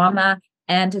 trauma,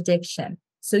 and addiction.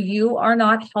 So you are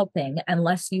not helping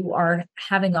unless you are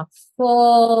having a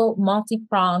full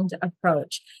multi-pronged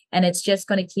approach, and it's just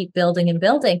going to keep building and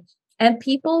building. And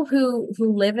people who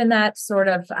live in that sort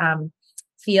of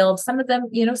field, some of them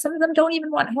don't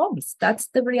even want homes. That's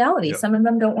the reality. Yep. Some of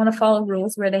them don't want to follow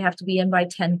rules where they have to be in by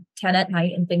 10 at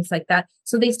night and things like that.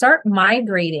 So they start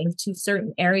migrating to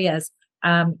certain areas,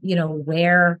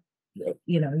 where,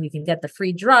 you can get the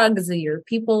free drugs, your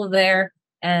people there.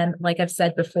 And like I've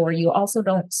said before, you also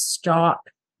don't stop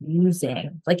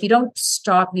using. Like you don't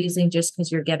stop using just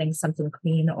because you're getting something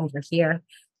clean over here.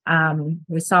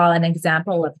 We saw an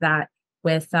example of that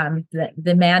with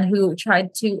the man who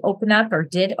tried to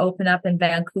did open up in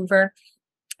Vancouver.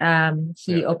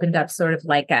 He opened up sort of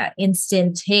like a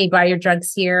instant, hey, buy your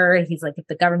drugs here. He's like, if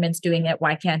the government's doing it,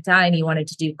 why can't I? And he wanted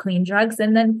to do clean drugs.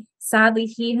 And then sadly,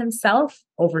 he himself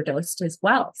overdosed as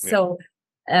well. Yeah. So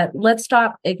let's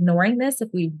stop ignoring this. If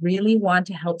we really want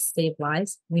to help save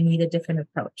lives, we need a different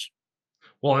approach.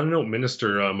 Well, I know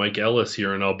Minister Mike Ellis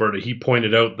here in Alberta, he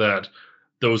pointed out that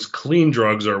those clean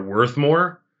drugs are worth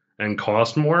more and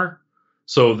cost more.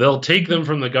 So they'll take them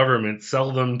from the government,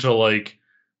 sell them to like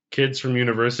kids from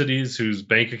universities whose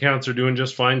bank accounts are doing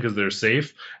just fine because they're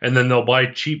safe. And then they'll buy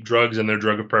cheap drugs and their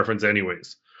drug of preference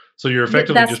anyways. So you're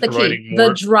effectively just providing more.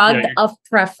 The drug of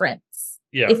preference.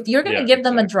 Yeah. If you're going to give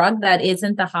them a drug that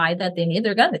isn't the high that they need,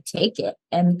 they're going to take it.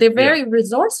 And they're very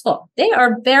resourceful. They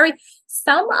are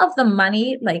some of the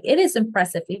money, like it is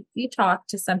impressive. If you talk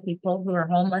to some people who are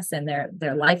homeless and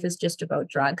their life is just about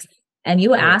drugs, and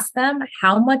you ask them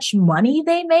how much money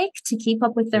they make to keep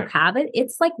up with their habit,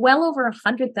 it's like well over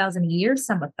 100,000 a year,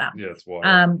 some of them. Yeah, it's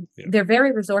wild. They're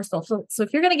very resourceful. So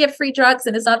if you're going to give free drugs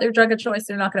and it's not their drug of choice,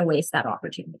 they're not going to waste that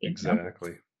opportunity.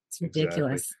 Exactly. It's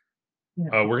ridiculous. Exactly.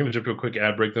 Yeah. We're going to jump to a quick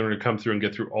ad break. Then we're going to come through and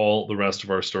get through all the rest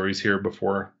of our stories here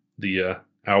before the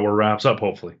hour wraps up,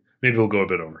 hopefully. Maybe we'll go a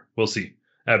bit over. We'll see.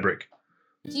 Ad break.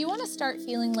 Do you want to start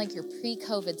feeling like your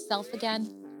pre-COVID self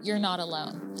again? You're not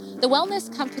alone. The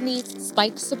wellness company's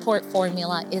Spike Support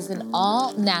Formula is an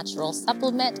all-natural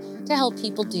supplement to help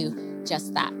people do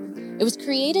just that. It was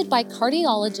created by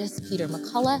cardiologist Peter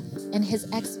McCullough and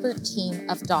his expert team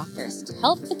of doctors to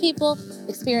help the people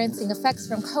experiencing effects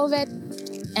from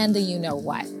COVID and the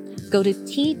you-know-what. Go to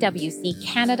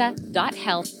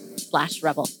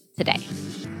twccanada.health/rebel today.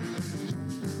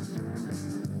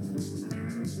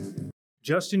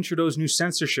 Justin Trudeau's new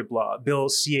censorship law, Bill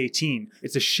C-18,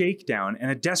 it's a shakedown and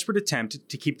a desperate attempt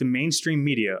to keep the mainstream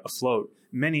media afloat.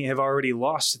 Many have already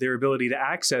lost their ability to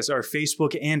access our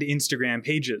Facebook and Instagram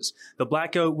pages. The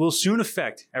blackout will soon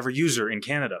affect every user in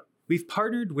Canada. We've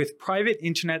partnered with Private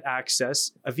Internet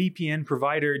Access, a VPN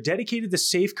provider dedicated to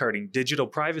safeguarding digital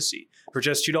privacy. For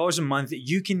just $2 a month,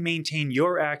 you can maintain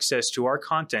your access to our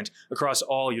content across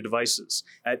all your devices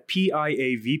at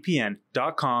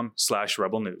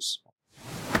piavpn.com/rebelnews.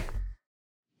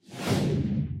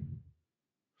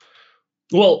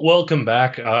 Well, welcome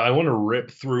back. I want to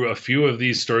rip through a few of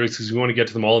these stories because we want to get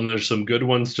to them all, and there's some good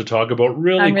ones to talk about I'm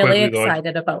really quickly.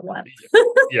 Excited about one.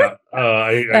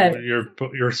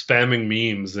 You're spamming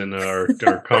memes in our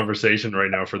conversation right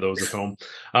now for those at home.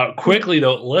 Quickly,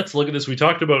 though, let's look at this. We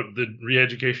talked about the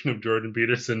re-education of Jordan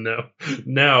Peterson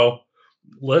now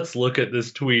let's look at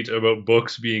this tweet about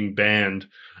books being banned,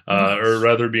 or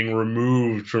rather being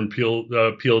removed from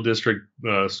Peel District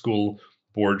School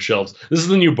Board shelves. This is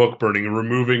the new book burning and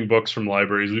removing books from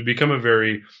libraries. We've become a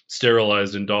very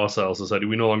sterilized and docile society.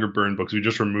 We no longer burn books. We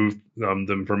just remove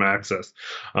them from access.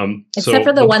 Except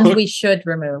for the ones we should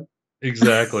remove.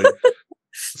 Exactly.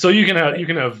 So you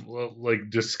can have like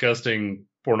disgusting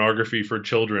pornography for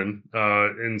children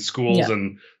in schools,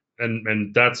 and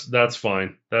that's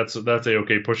fine. That's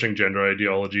okay. Pushing gender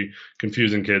ideology,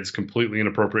 confusing kids, completely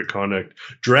inappropriate conduct,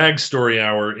 drag story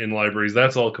hour in libraries,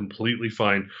 that's all completely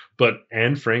fine. But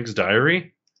Anne Frank's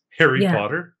diary, Harry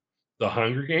Potter, The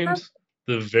Hunger Games,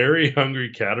 The Very Hungry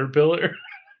Caterpillar.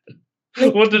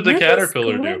 What did the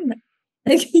caterpillar do?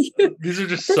 These are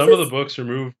just some of the books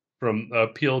removed from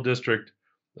Peel District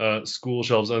school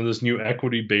shelves on this new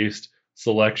equity-based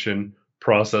selection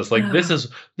process. Like this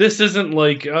isn't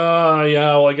like yeah,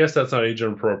 well, I guess that's not age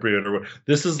appropriate, or what.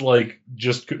 This is like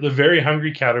just the very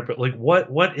hungry caterpillar. Like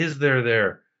what is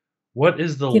there? What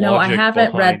is the I logic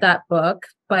haven't read behind? that book,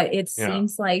 but it Yeah,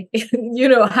 seems like,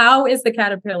 how is the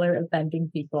caterpillar offending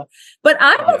people? But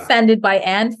I'm yeah, offended by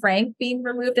Anne Frank being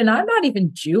removed, and I'm not even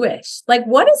Jewish. Like,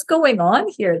 what is going on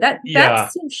here? That yeah,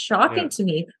 seems yeah, shocking to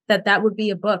me, that would be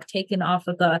a book taken off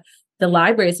of the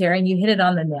libraries here. And you hit it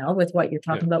on the nail with what you're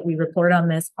yeah, talking about. We report on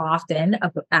this often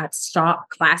at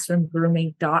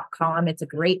stopclassroomgrooming.com. It's a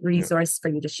great yeah, resource for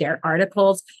you to share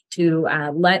articles, to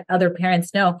let other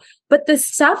parents know. But the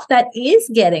stuff that is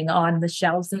getting on the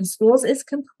shelves in schools is yeah.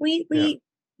 completely,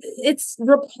 it's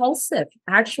repulsive.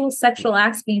 Actual sexual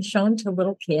acts being shown to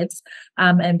little kids,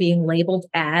 and being labeled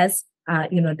as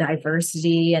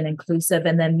diversity and inclusive.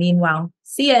 And then meanwhile,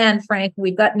 see ya, Anne Frank,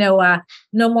 we've got no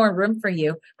more room for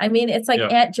you. I mean, it's like Yeah.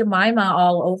 Aunt Jemima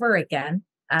all over again,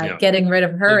 Yeah. getting rid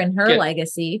of her Like and her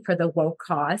legacy for the woke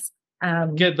cause.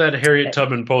 get that Harriet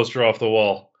Tubman poster off the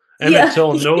wall. Emmett Yeah.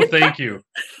 Till, no thank you.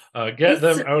 Get It's,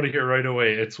 them out of here right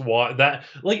away. It's that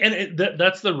like, and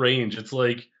that's the range. It's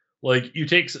like you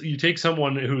take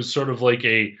someone who's sort of like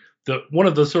one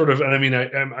of the sort of, and I mean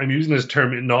I'm using this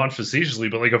term not facetiously,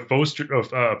 but like a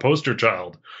poster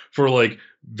child for like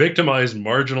victimized,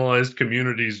 marginalized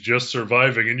communities just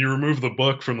surviving, and you remove the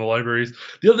book from the libraries.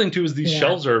 The other thing too is these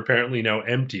shelves are apparently now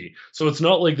empty, so it's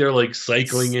not like they're like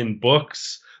cycling in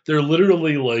books. They're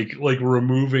literally like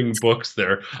removing books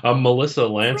there. Melissa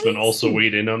Lantzman also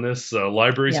weighed in on this.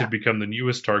 Libraries have become the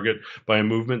newest target by a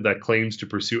movement that claims to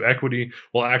pursue equity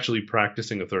while actually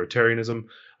practicing authoritarianism.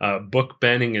 Book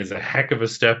banning is a heck of a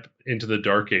step into the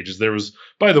Dark Ages. There was,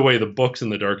 by the way, the books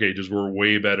in the Dark Ages were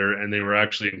way better, and they were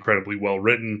actually incredibly well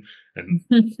written and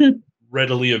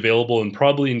readily available, and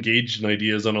probably engaged in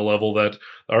ideas on a level that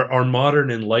our modern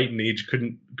enlightened age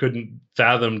couldn't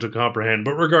fathom to comprehend.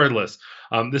 But regardless,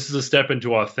 this is a step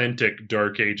into authentic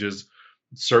Dark Ages,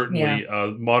 certainly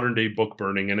modern day book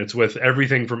burning, and it's with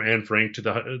everything from Anne Frank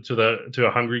to a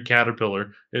hungry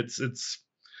caterpillar. That's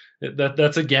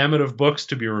a gamut of books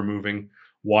to be removing.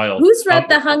 Wild. Who's read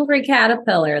The Hungry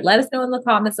Caterpillar? Let us know in the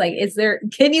comments. Like,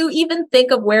 can you even think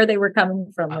of where they were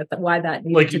coming from with why that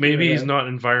needed to maybe be he's not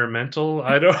environmental.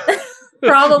 I don't.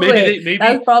 Probably.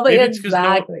 That's probably maybe it's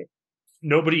exactly.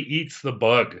 Nobody eats the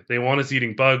bug. They want us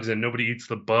eating bugs, and nobody eats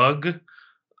the bug.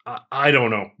 I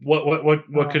don't know.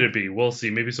 What could it be? We'll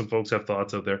see. Maybe some folks have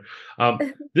thoughts out there.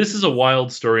 This is a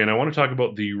wild story, and I want to talk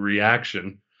about the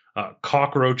reaction.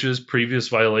 Cockroaches, previous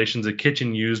violations, a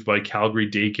kitchen used by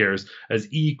Calgary daycares as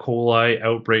E. coli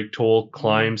outbreak toll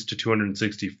climbs to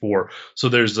 264. So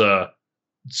there's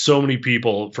so many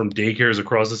people from daycares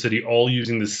across the city all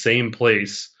using the same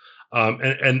place.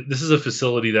 And this is a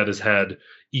facility that has had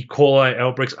E. coli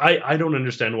outbreaks. I don't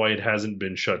understand why it hasn't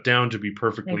been shut down, to be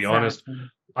perfectly honest.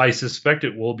 I suspect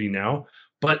it will be now.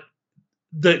 But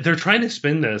they're trying to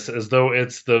spin this as though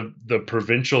it's the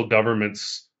provincial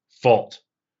government's fault.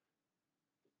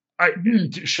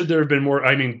 Should there have been more?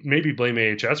 I mean, maybe blame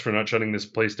AHS for not shutting this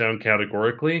place down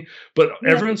categorically, but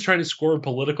everyone's trying to score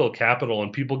political capital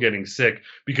and people getting sick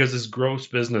because this gross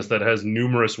business that has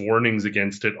numerous warnings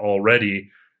against it already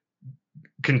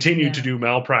continued to do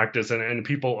malpractice, and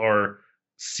people are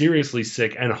seriously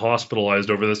sick and hospitalized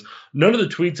over this. None of the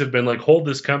tweets have been like, hold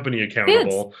this company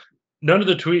accountable. None of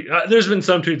the there's been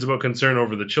some tweets about concern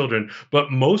over the children,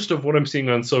 but most of what I'm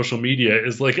seeing on social media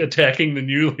is like attacking the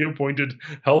newly appointed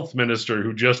health minister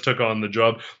who just took on the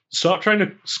job. Stop trying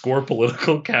to score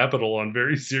political capital on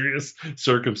very serious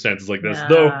circumstances like this.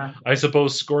 Though I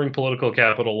suppose scoring political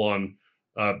capital on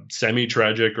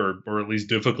semi-tragic or at least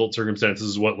difficult circumstances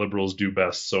is what liberals do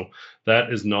best. So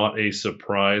that is not a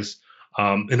surprise.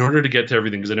 In order to get to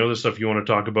everything, because I know there's stuff you want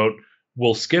to talk about,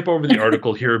 we'll skip over the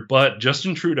article here, but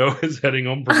Justin Trudeau is heading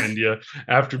home from India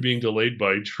after being delayed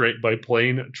by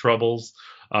plane troubles.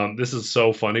 This is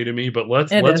so funny to me, but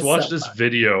let's watch this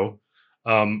video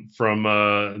from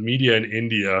media in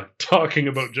India talking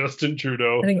about Justin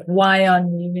Trudeau. I think why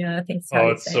on media, I think.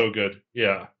 It's so good.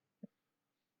 Yeah.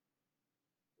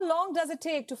 How long does it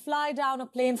take to fly down a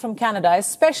plane from Canada,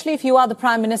 especially if you are the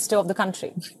Prime Minister of the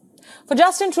country? For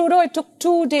Justin Trudeau, it took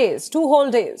 2 days, 2 whole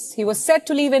days. He was set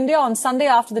to leave India on Sunday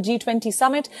after the G20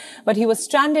 summit, but he was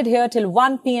stranded here till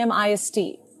 1 p.m. IST.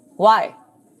 Why?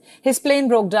 His plane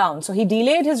broke down, so he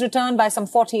delayed his return by some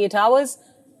 48 hours.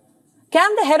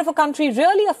 Can the head of a country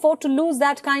really afford to lose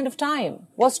that kind of time?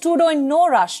 Was Trudeau in no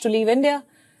rush to leave India?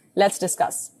 Let's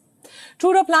discuss.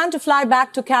 Trudeau planned to fly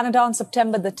back to Canada on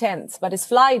September the 10th, but his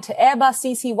flight, Airbus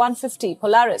CC-150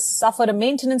 Polaris, suffered a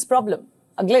maintenance problem,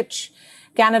 a glitch.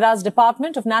 Canada's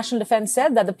Department of National Defence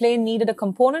said that the plane needed a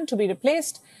component to be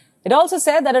replaced. It also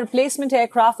said that a replacement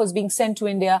aircraft was being sent to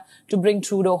India to bring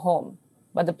Trudeau home.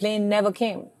 But the plane never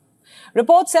came.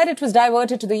 Reports said it was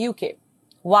diverted to the UK.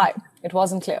 Why? It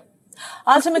wasn't clear.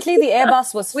 Ultimately, the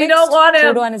Airbus was fixed. We don't want him.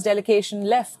 Trudeau and his delegation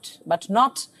left, but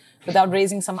not without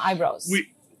raising some eyebrows.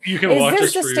 You can watch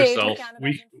this for yourself.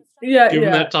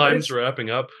 Given that time's wrapping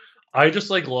up, I just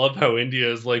love how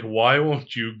India is why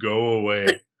won't you go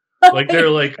away?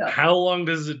 They're how long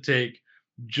does it take?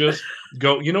 Just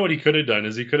go. You know what he could have done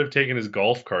is he could have taken his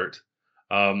golf cart,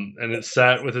 and it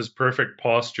sat with his perfect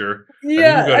posture.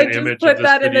 Yeah, I just put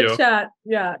that in the chat.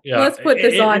 Yeah. Let's put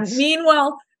this on.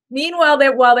 Meanwhile,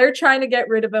 while they're trying to get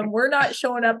rid of him, we're not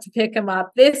showing up to pick him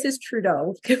up. This is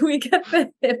Trudeau. Can we get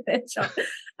the image?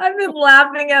 I've been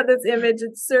laughing at this image.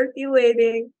 It's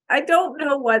circulating. I don't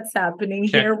know what's happening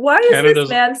here. Why is this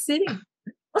man sitting?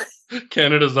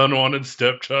 Canada's unwanted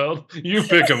stepchild. You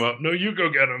pick him up. No, you go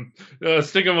get him.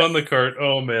 Stick him on the cart.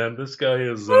 Oh man, this guy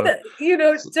is.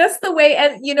 Just the way,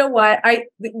 and you know what?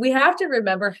 We have to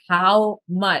remember how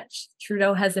much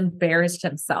Trudeau has embarrassed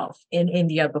himself in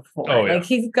India before. Oh, yeah.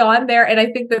 He's gone there, and I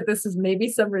think that this is maybe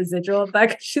some residual of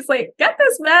that. She's like, "Get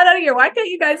this man out of here! Why can't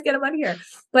you guys get him out of here?"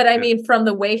 But I mean, from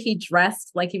the way he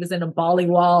dressed, like he was in a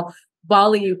Bollywood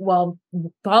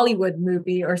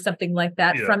movie or something like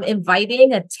that, from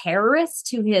inviting a terrorist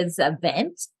to his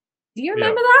event. Do you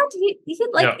remember that?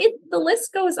 The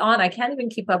list goes on. I can't even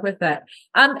keep up with that.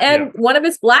 One of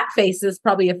his blackface is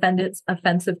probably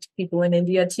offensive to people in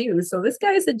India too. So this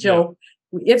guy is a joke.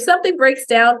 Yeah. If something breaks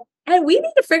down, and we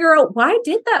need to figure out why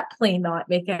did that plane not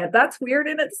make it? That's weird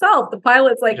in itself. The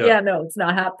pilot's no, it's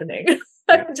not happening.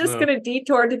 I'm just going to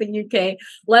detour to the UK.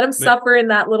 Let him suffer in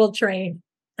that little train.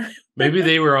 Maybe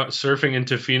they were surfing in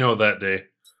Tofino that day.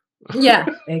 Yeah,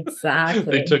 exactly.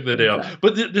 They took the day off.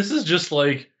 But this is just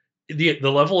the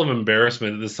level of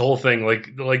embarrassment. This whole thing,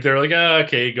 they're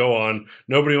okay, go on.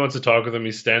 Nobody wants to talk with him.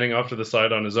 He's standing off to the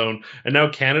side on his own. And now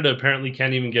Canada apparently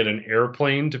can't even get an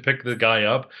airplane to pick the guy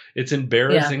up. It's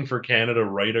embarrassing for Canada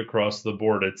right across the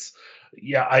board. It's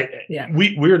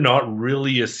we're not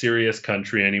really a serious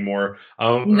country anymore.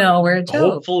 No, we're a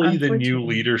joke. Hopefully the new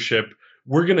leadership.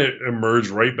 We're going to emerge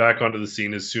right back onto the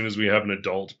scene as soon as we have an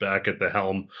adult back at the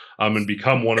helm and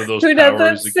become one of those who powers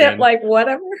doesn't sit again.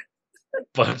 Whatever.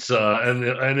 But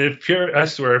and if Pierre, I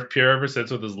swear, if Pierre ever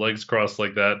sits with his legs crossed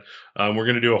like that, we're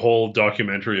going to do a whole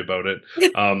documentary about it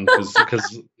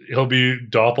because he'll be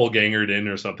doppelgangered in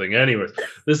or something. Anyways,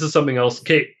 this is something else.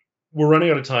 Kate, we're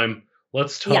running out of time.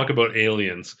 Let's talk about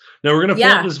aliens. Now we're going to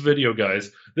pull up this video,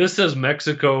 guys. This says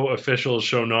Mexico officials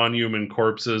show non-human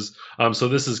corpses. So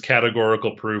this is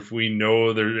categorical proof. We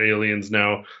know they're aliens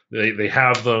now. They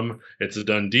have them. It's a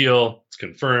done deal. It's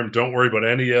confirmed. Don't worry about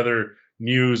any other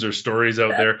news or stories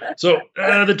out there. So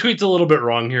the tweet's a little bit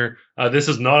wrong here. This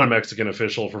is not a Mexican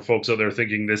official for folks out there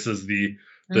thinking this is the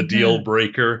deal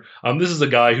breaker. This is a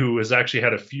guy who has actually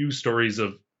had a few stories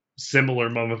of similar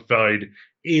mummified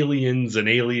aliens and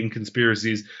alien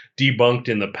conspiracies debunked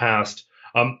in the past.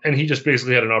 And he just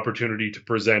basically had an opportunity to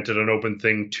present at an open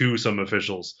thing to some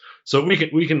officials. So we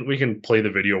can play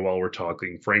the video while we're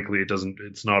talking. Frankly,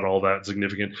 it's not all that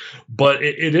significant, but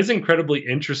it is incredibly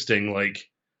interesting.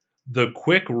 The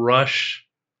quick rush,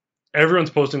 everyone's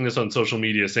posting this on social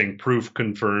media saying proof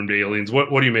confirmed aliens.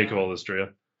 What do you make of all this, Drea?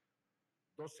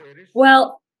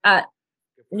 Well,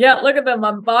 look at them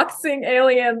unboxing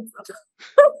aliens.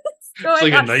 It's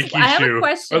like a Nike shoe.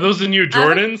 Are those the new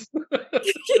Jordans?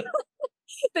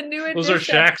 The new edition. Those are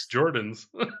Shaq's Jordans.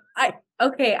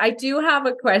 I do have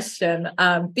a question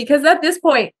because at this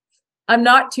point, I'm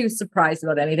not too surprised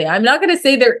about anything. I'm not going to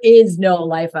say there is no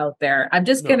life out there. I'm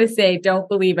just going to say don't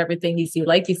believe everything you see.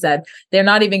 Like you said, they're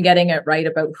not even getting it right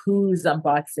about who's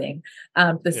unboxing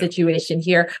the situation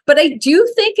here. But I do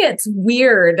think it's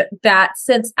weird that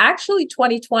since actually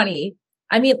 2020,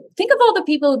 I mean, think of all the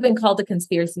people who've been called to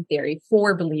conspiracy theory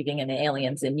for believing in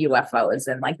aliens and UFOs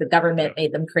and the government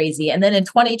made them crazy. And then in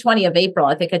 2020 of April,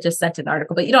 I think I just sent an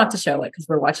article, but you don't have to show it because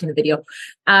we're watching the video.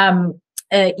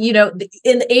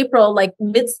 In April,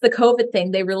 midst the COVID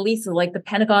thing, they released the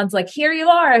Pentagon's here you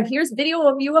are, here's video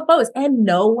of UFOs, and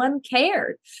no one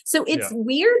cared. So it's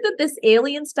weird that this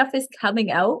alien stuff is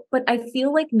coming out, but I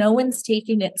feel like no one's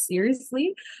taking it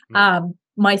seriously,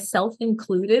 myself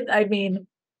included. I mean,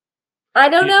 I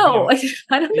don't know.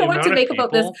 I don't know what to make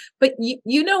about this, but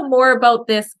you know more about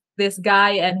this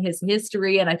guy and his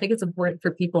history, and I think it's important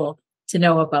for people to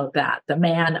know about that. The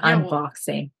man Yeah, well,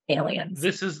 unboxing aliens.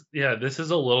 this is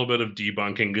a little bit of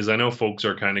debunking, because I know folks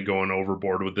are kind of going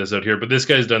overboard with this out here, but this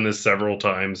guy's done this several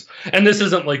times, and this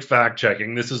isn't like fact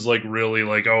checking. This is like really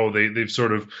like, oh, they've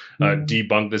sort of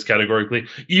debunked this categorically.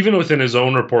 Even within his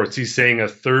own reports, he's saying a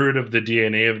third of the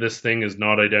DNA of this thing is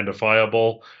not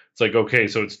identifiable. It's like, okay,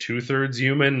 so it's 2/3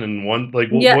 human and one, like,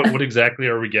 Yeah. what exactly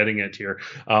are we getting at here?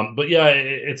 But yeah,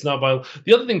 it's not viable.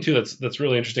 The other thing too that's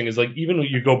really interesting is, like, even when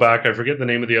you go back, I forget the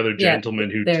name of the other Yeah, gentleman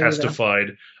who there you go.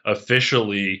 testified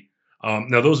officially.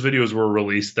 Now those videos were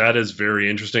released. That is very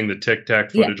interesting. The Tic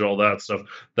Tac Yeah. footage, all that stuff.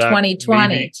 That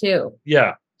 2020 maybe- too.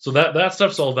 yeah. So that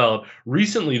stuff's all valid.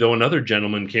 Recently, though, another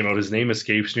gentleman came out. His name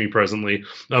escapes me presently,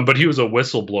 but he was a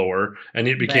whistleblower, and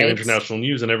it became Right. international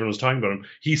news, and everyone was talking about him.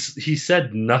 He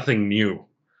said nothing new.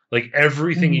 Like,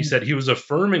 everything he said, he was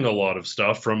affirming a lot of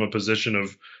stuff from a position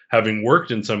of having worked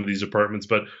in some of these departments,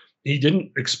 but he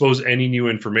didn't expose any new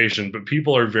information. But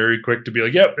people are very quick to be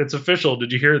like, yep, it's official.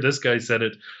 Did you hear this guy said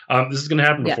it? This is going to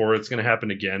happen Yeah. before. It's going to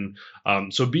happen again.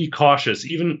 So be cautious.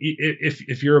 Even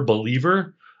if you're a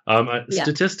believer, Yeah.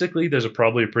 statistically, there's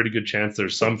probably a pretty good chance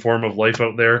there's some form of life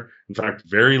out there. In fact,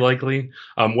 very likely.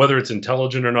 Whether it's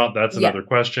intelligent or not, that's Yeah. another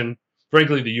question.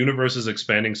 Frankly, the universe is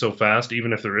expanding so fast,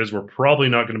 even if there is, we're probably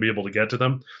not going to be able to get to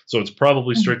them. So it's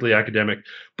probably strictly academic.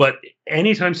 But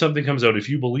anytime something comes out, if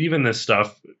you believe in this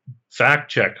stuff, fact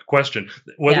check, question.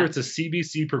 Whether Yeah. it's a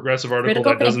CBC progressive article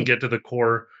Critical that doesn't thinking. get to the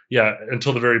core,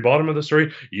 until the very bottom of the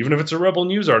story, even if it's a Rebel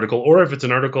News article, or if it's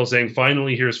an article saying,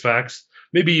 finally, here's facts,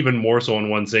 maybe even more so on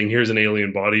one saying, here's an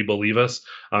alien body, believe us.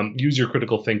 Use your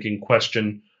critical thinking,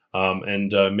 question,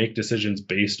 and make decisions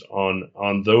based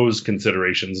on those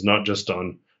considerations, not just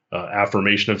on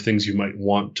affirmation of things you might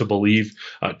want to believe.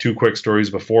 Two quick stories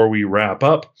before we wrap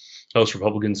up. House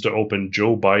Republicans to open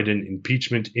Joe Biden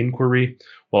impeachment inquiry,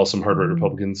 while some hard right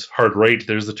Republicans, hard right,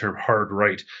 there's the term hard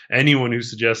right. Anyone who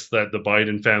suggests that the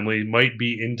Biden family might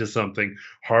be into something,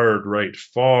 hard right,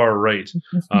 far right.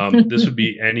 This would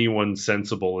be anyone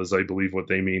sensible, is I believe what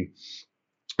they mean.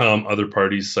 Other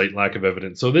parties cite lack of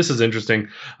evidence. So this is interesting.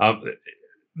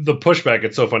 The pushback,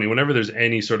 it's so funny. Whenever there's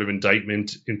any sort of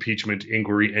indictment, impeachment,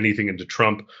 inquiry, anything into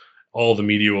Trump, all the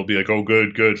media will be like, oh,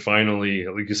 good, finally,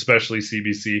 like, especially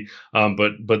CBC.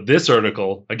 But this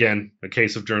article, again, a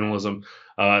case of journalism,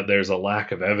 there's a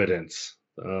lack of evidence.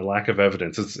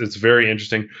 It's very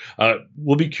interesting.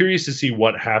 We'll be curious to see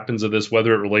what happens of this,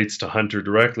 whether it relates to Hunter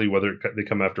directly, whether they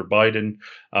come after Biden.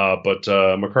 But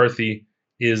McCarthy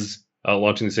is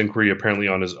launching this inquiry apparently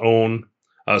on his own.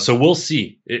 So we'll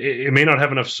see. It may not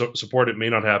have enough support. It may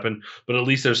not happen, but at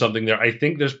least there's something there. I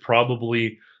think there's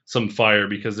probably some fire,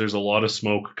 because there's a lot of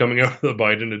smoke coming out of the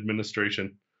Biden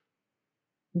administration.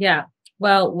 Yeah.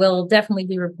 Well, we'll definitely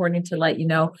be reporting to let you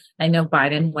know. I know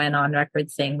Biden went on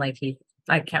record saying, like,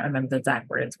 I can't remember the exact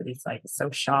words, but he's like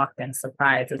so shocked and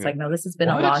surprised. It's like, no, this has been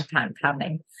a long time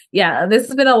coming. Yeah, this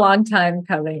has been a long time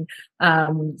coming.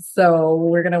 So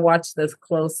we're going to watch this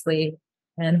closely,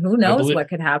 and who knows what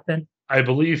could happen. I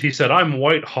believe he said, I'm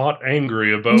white hot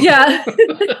angry about. Yeah,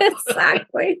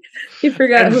 exactly. He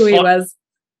forgot who he was.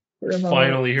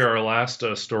 Finally, here, our last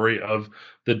story of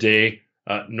the day.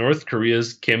 North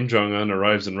Korea's Kim Jong-un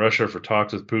arrives in Russia for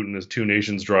talks with Putin as two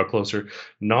nations draw closer.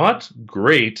 Not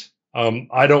great.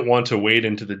 I don't want to wade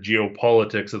into the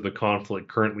geopolitics of the conflict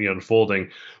currently unfolding,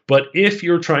 but if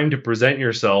you're trying to present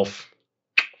yourself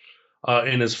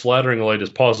in as flattering a light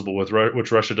as possible,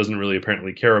 which Russia doesn't really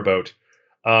apparently care about,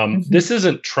 this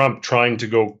isn't Trump trying to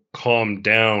go calm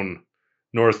down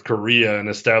North Korea and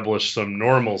establish some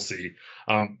normalcy.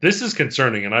 This is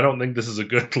concerning, and I don't think this is a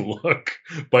good look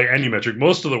by any metric.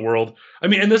 Most of the world,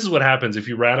 and this is what happens if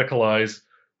you radicalize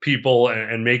people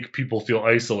and make people feel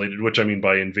isolated, which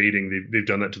by invading, they've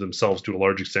done that to themselves to a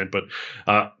large extent, but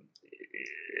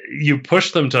you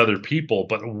push them to other people.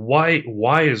 But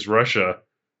why is Russia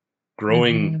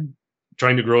growing,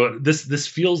 trying to grow? This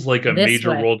feels like a major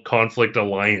world conflict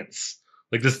alliance.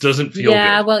 Like, this doesn't feel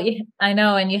good. Well, I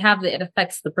know, and it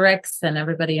affects the BRICS and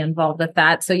everybody involved with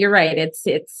that. So you're right.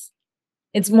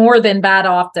 It's more than bad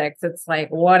optics. It's like,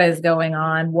 what is going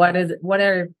on? What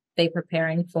are they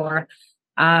preparing for?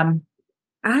 I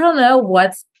don't know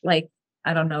what's like.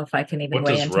 I don't know if I can even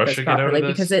weigh into this properly,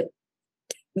 because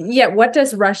what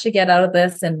does Russia get out of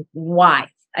this, and why?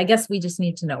 I guess we just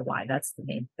need to know why. That's the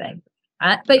main thing.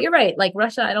 But you're right. Like,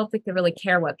 Russia, I don't think they really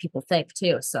care what people think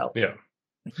too. So yeah.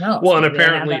 No, well, and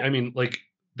apparently,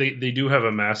 they do have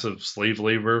a massive slave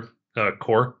labor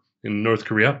core in North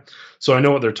Korea. So I know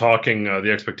what they're talking.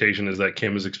 The expectation is that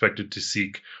Kim is expected to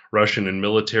seek Russian and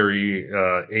military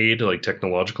aid, like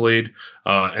technological aid,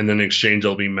 and then in exchange,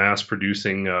 they'll be mass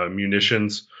producing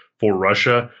munitions for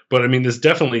Russia. But I mean, this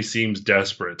definitely seems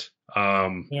desperate.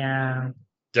 Yeah.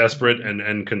 Desperate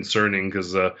and concerning,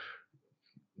 because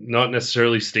not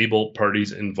necessarily stable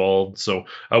parties involved. So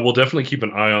we'll definitely keep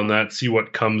an eye on that, see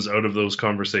what comes out of those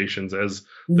conversations as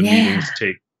the meetings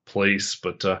take place.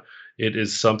 But it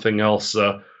is something else.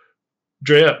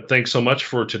 Drea, thanks so much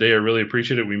for today. I really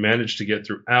appreciate it. We managed to get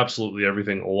through absolutely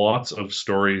everything. Lots of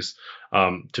stories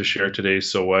to share today.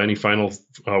 So any final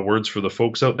words for the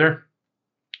folks out there?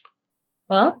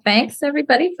 Well, thanks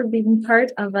everybody for being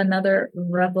part of another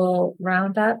Rebel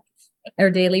Roundup or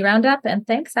Daily Roundup. And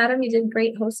thanks, Adam. You did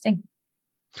great hosting.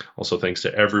 Also, thanks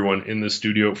to everyone in the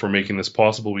studio for making this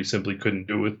possible. We simply couldn't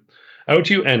do it without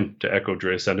you. And to echo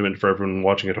Dre's sentiment, for everyone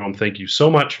watching at home, thank you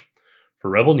so much. For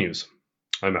Rebel News,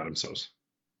 I'm Adam Sose.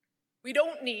 We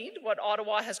don't need what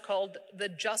Ottawa has called the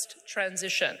just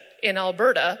transition in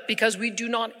Alberta, because we do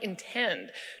not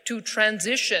intend to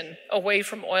transition away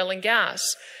from oil and gas.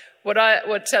 What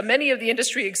many of the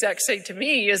industry execs say to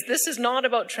me is this is not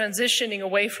about transitioning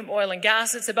away from oil and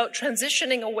gas, it's about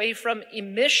transitioning away from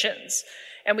emissions.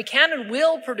 And we can and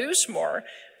will produce more,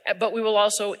 but we will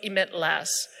also emit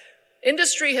less.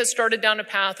 Industry has started down a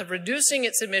path of reducing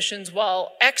its emissions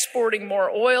while exporting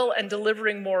more oil and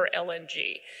delivering more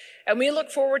LNG. And we look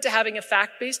forward to having a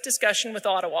fact-based discussion with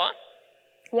Ottawa,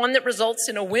 one that results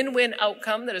in a win-win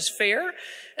outcome that is fair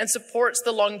and supports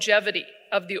the longevity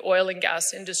of the oil and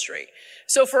gas industry.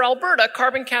 So for Alberta,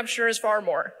 carbon capture is far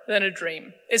more than a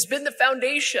dream. It's been the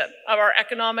foundation of our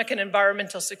economic and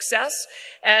environmental success,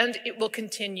 and it will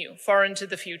continue far into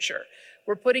the future.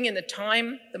 We're putting in the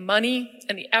time, the money,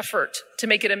 and the effort to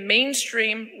make it a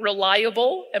mainstream,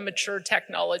 reliable, and mature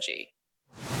technology.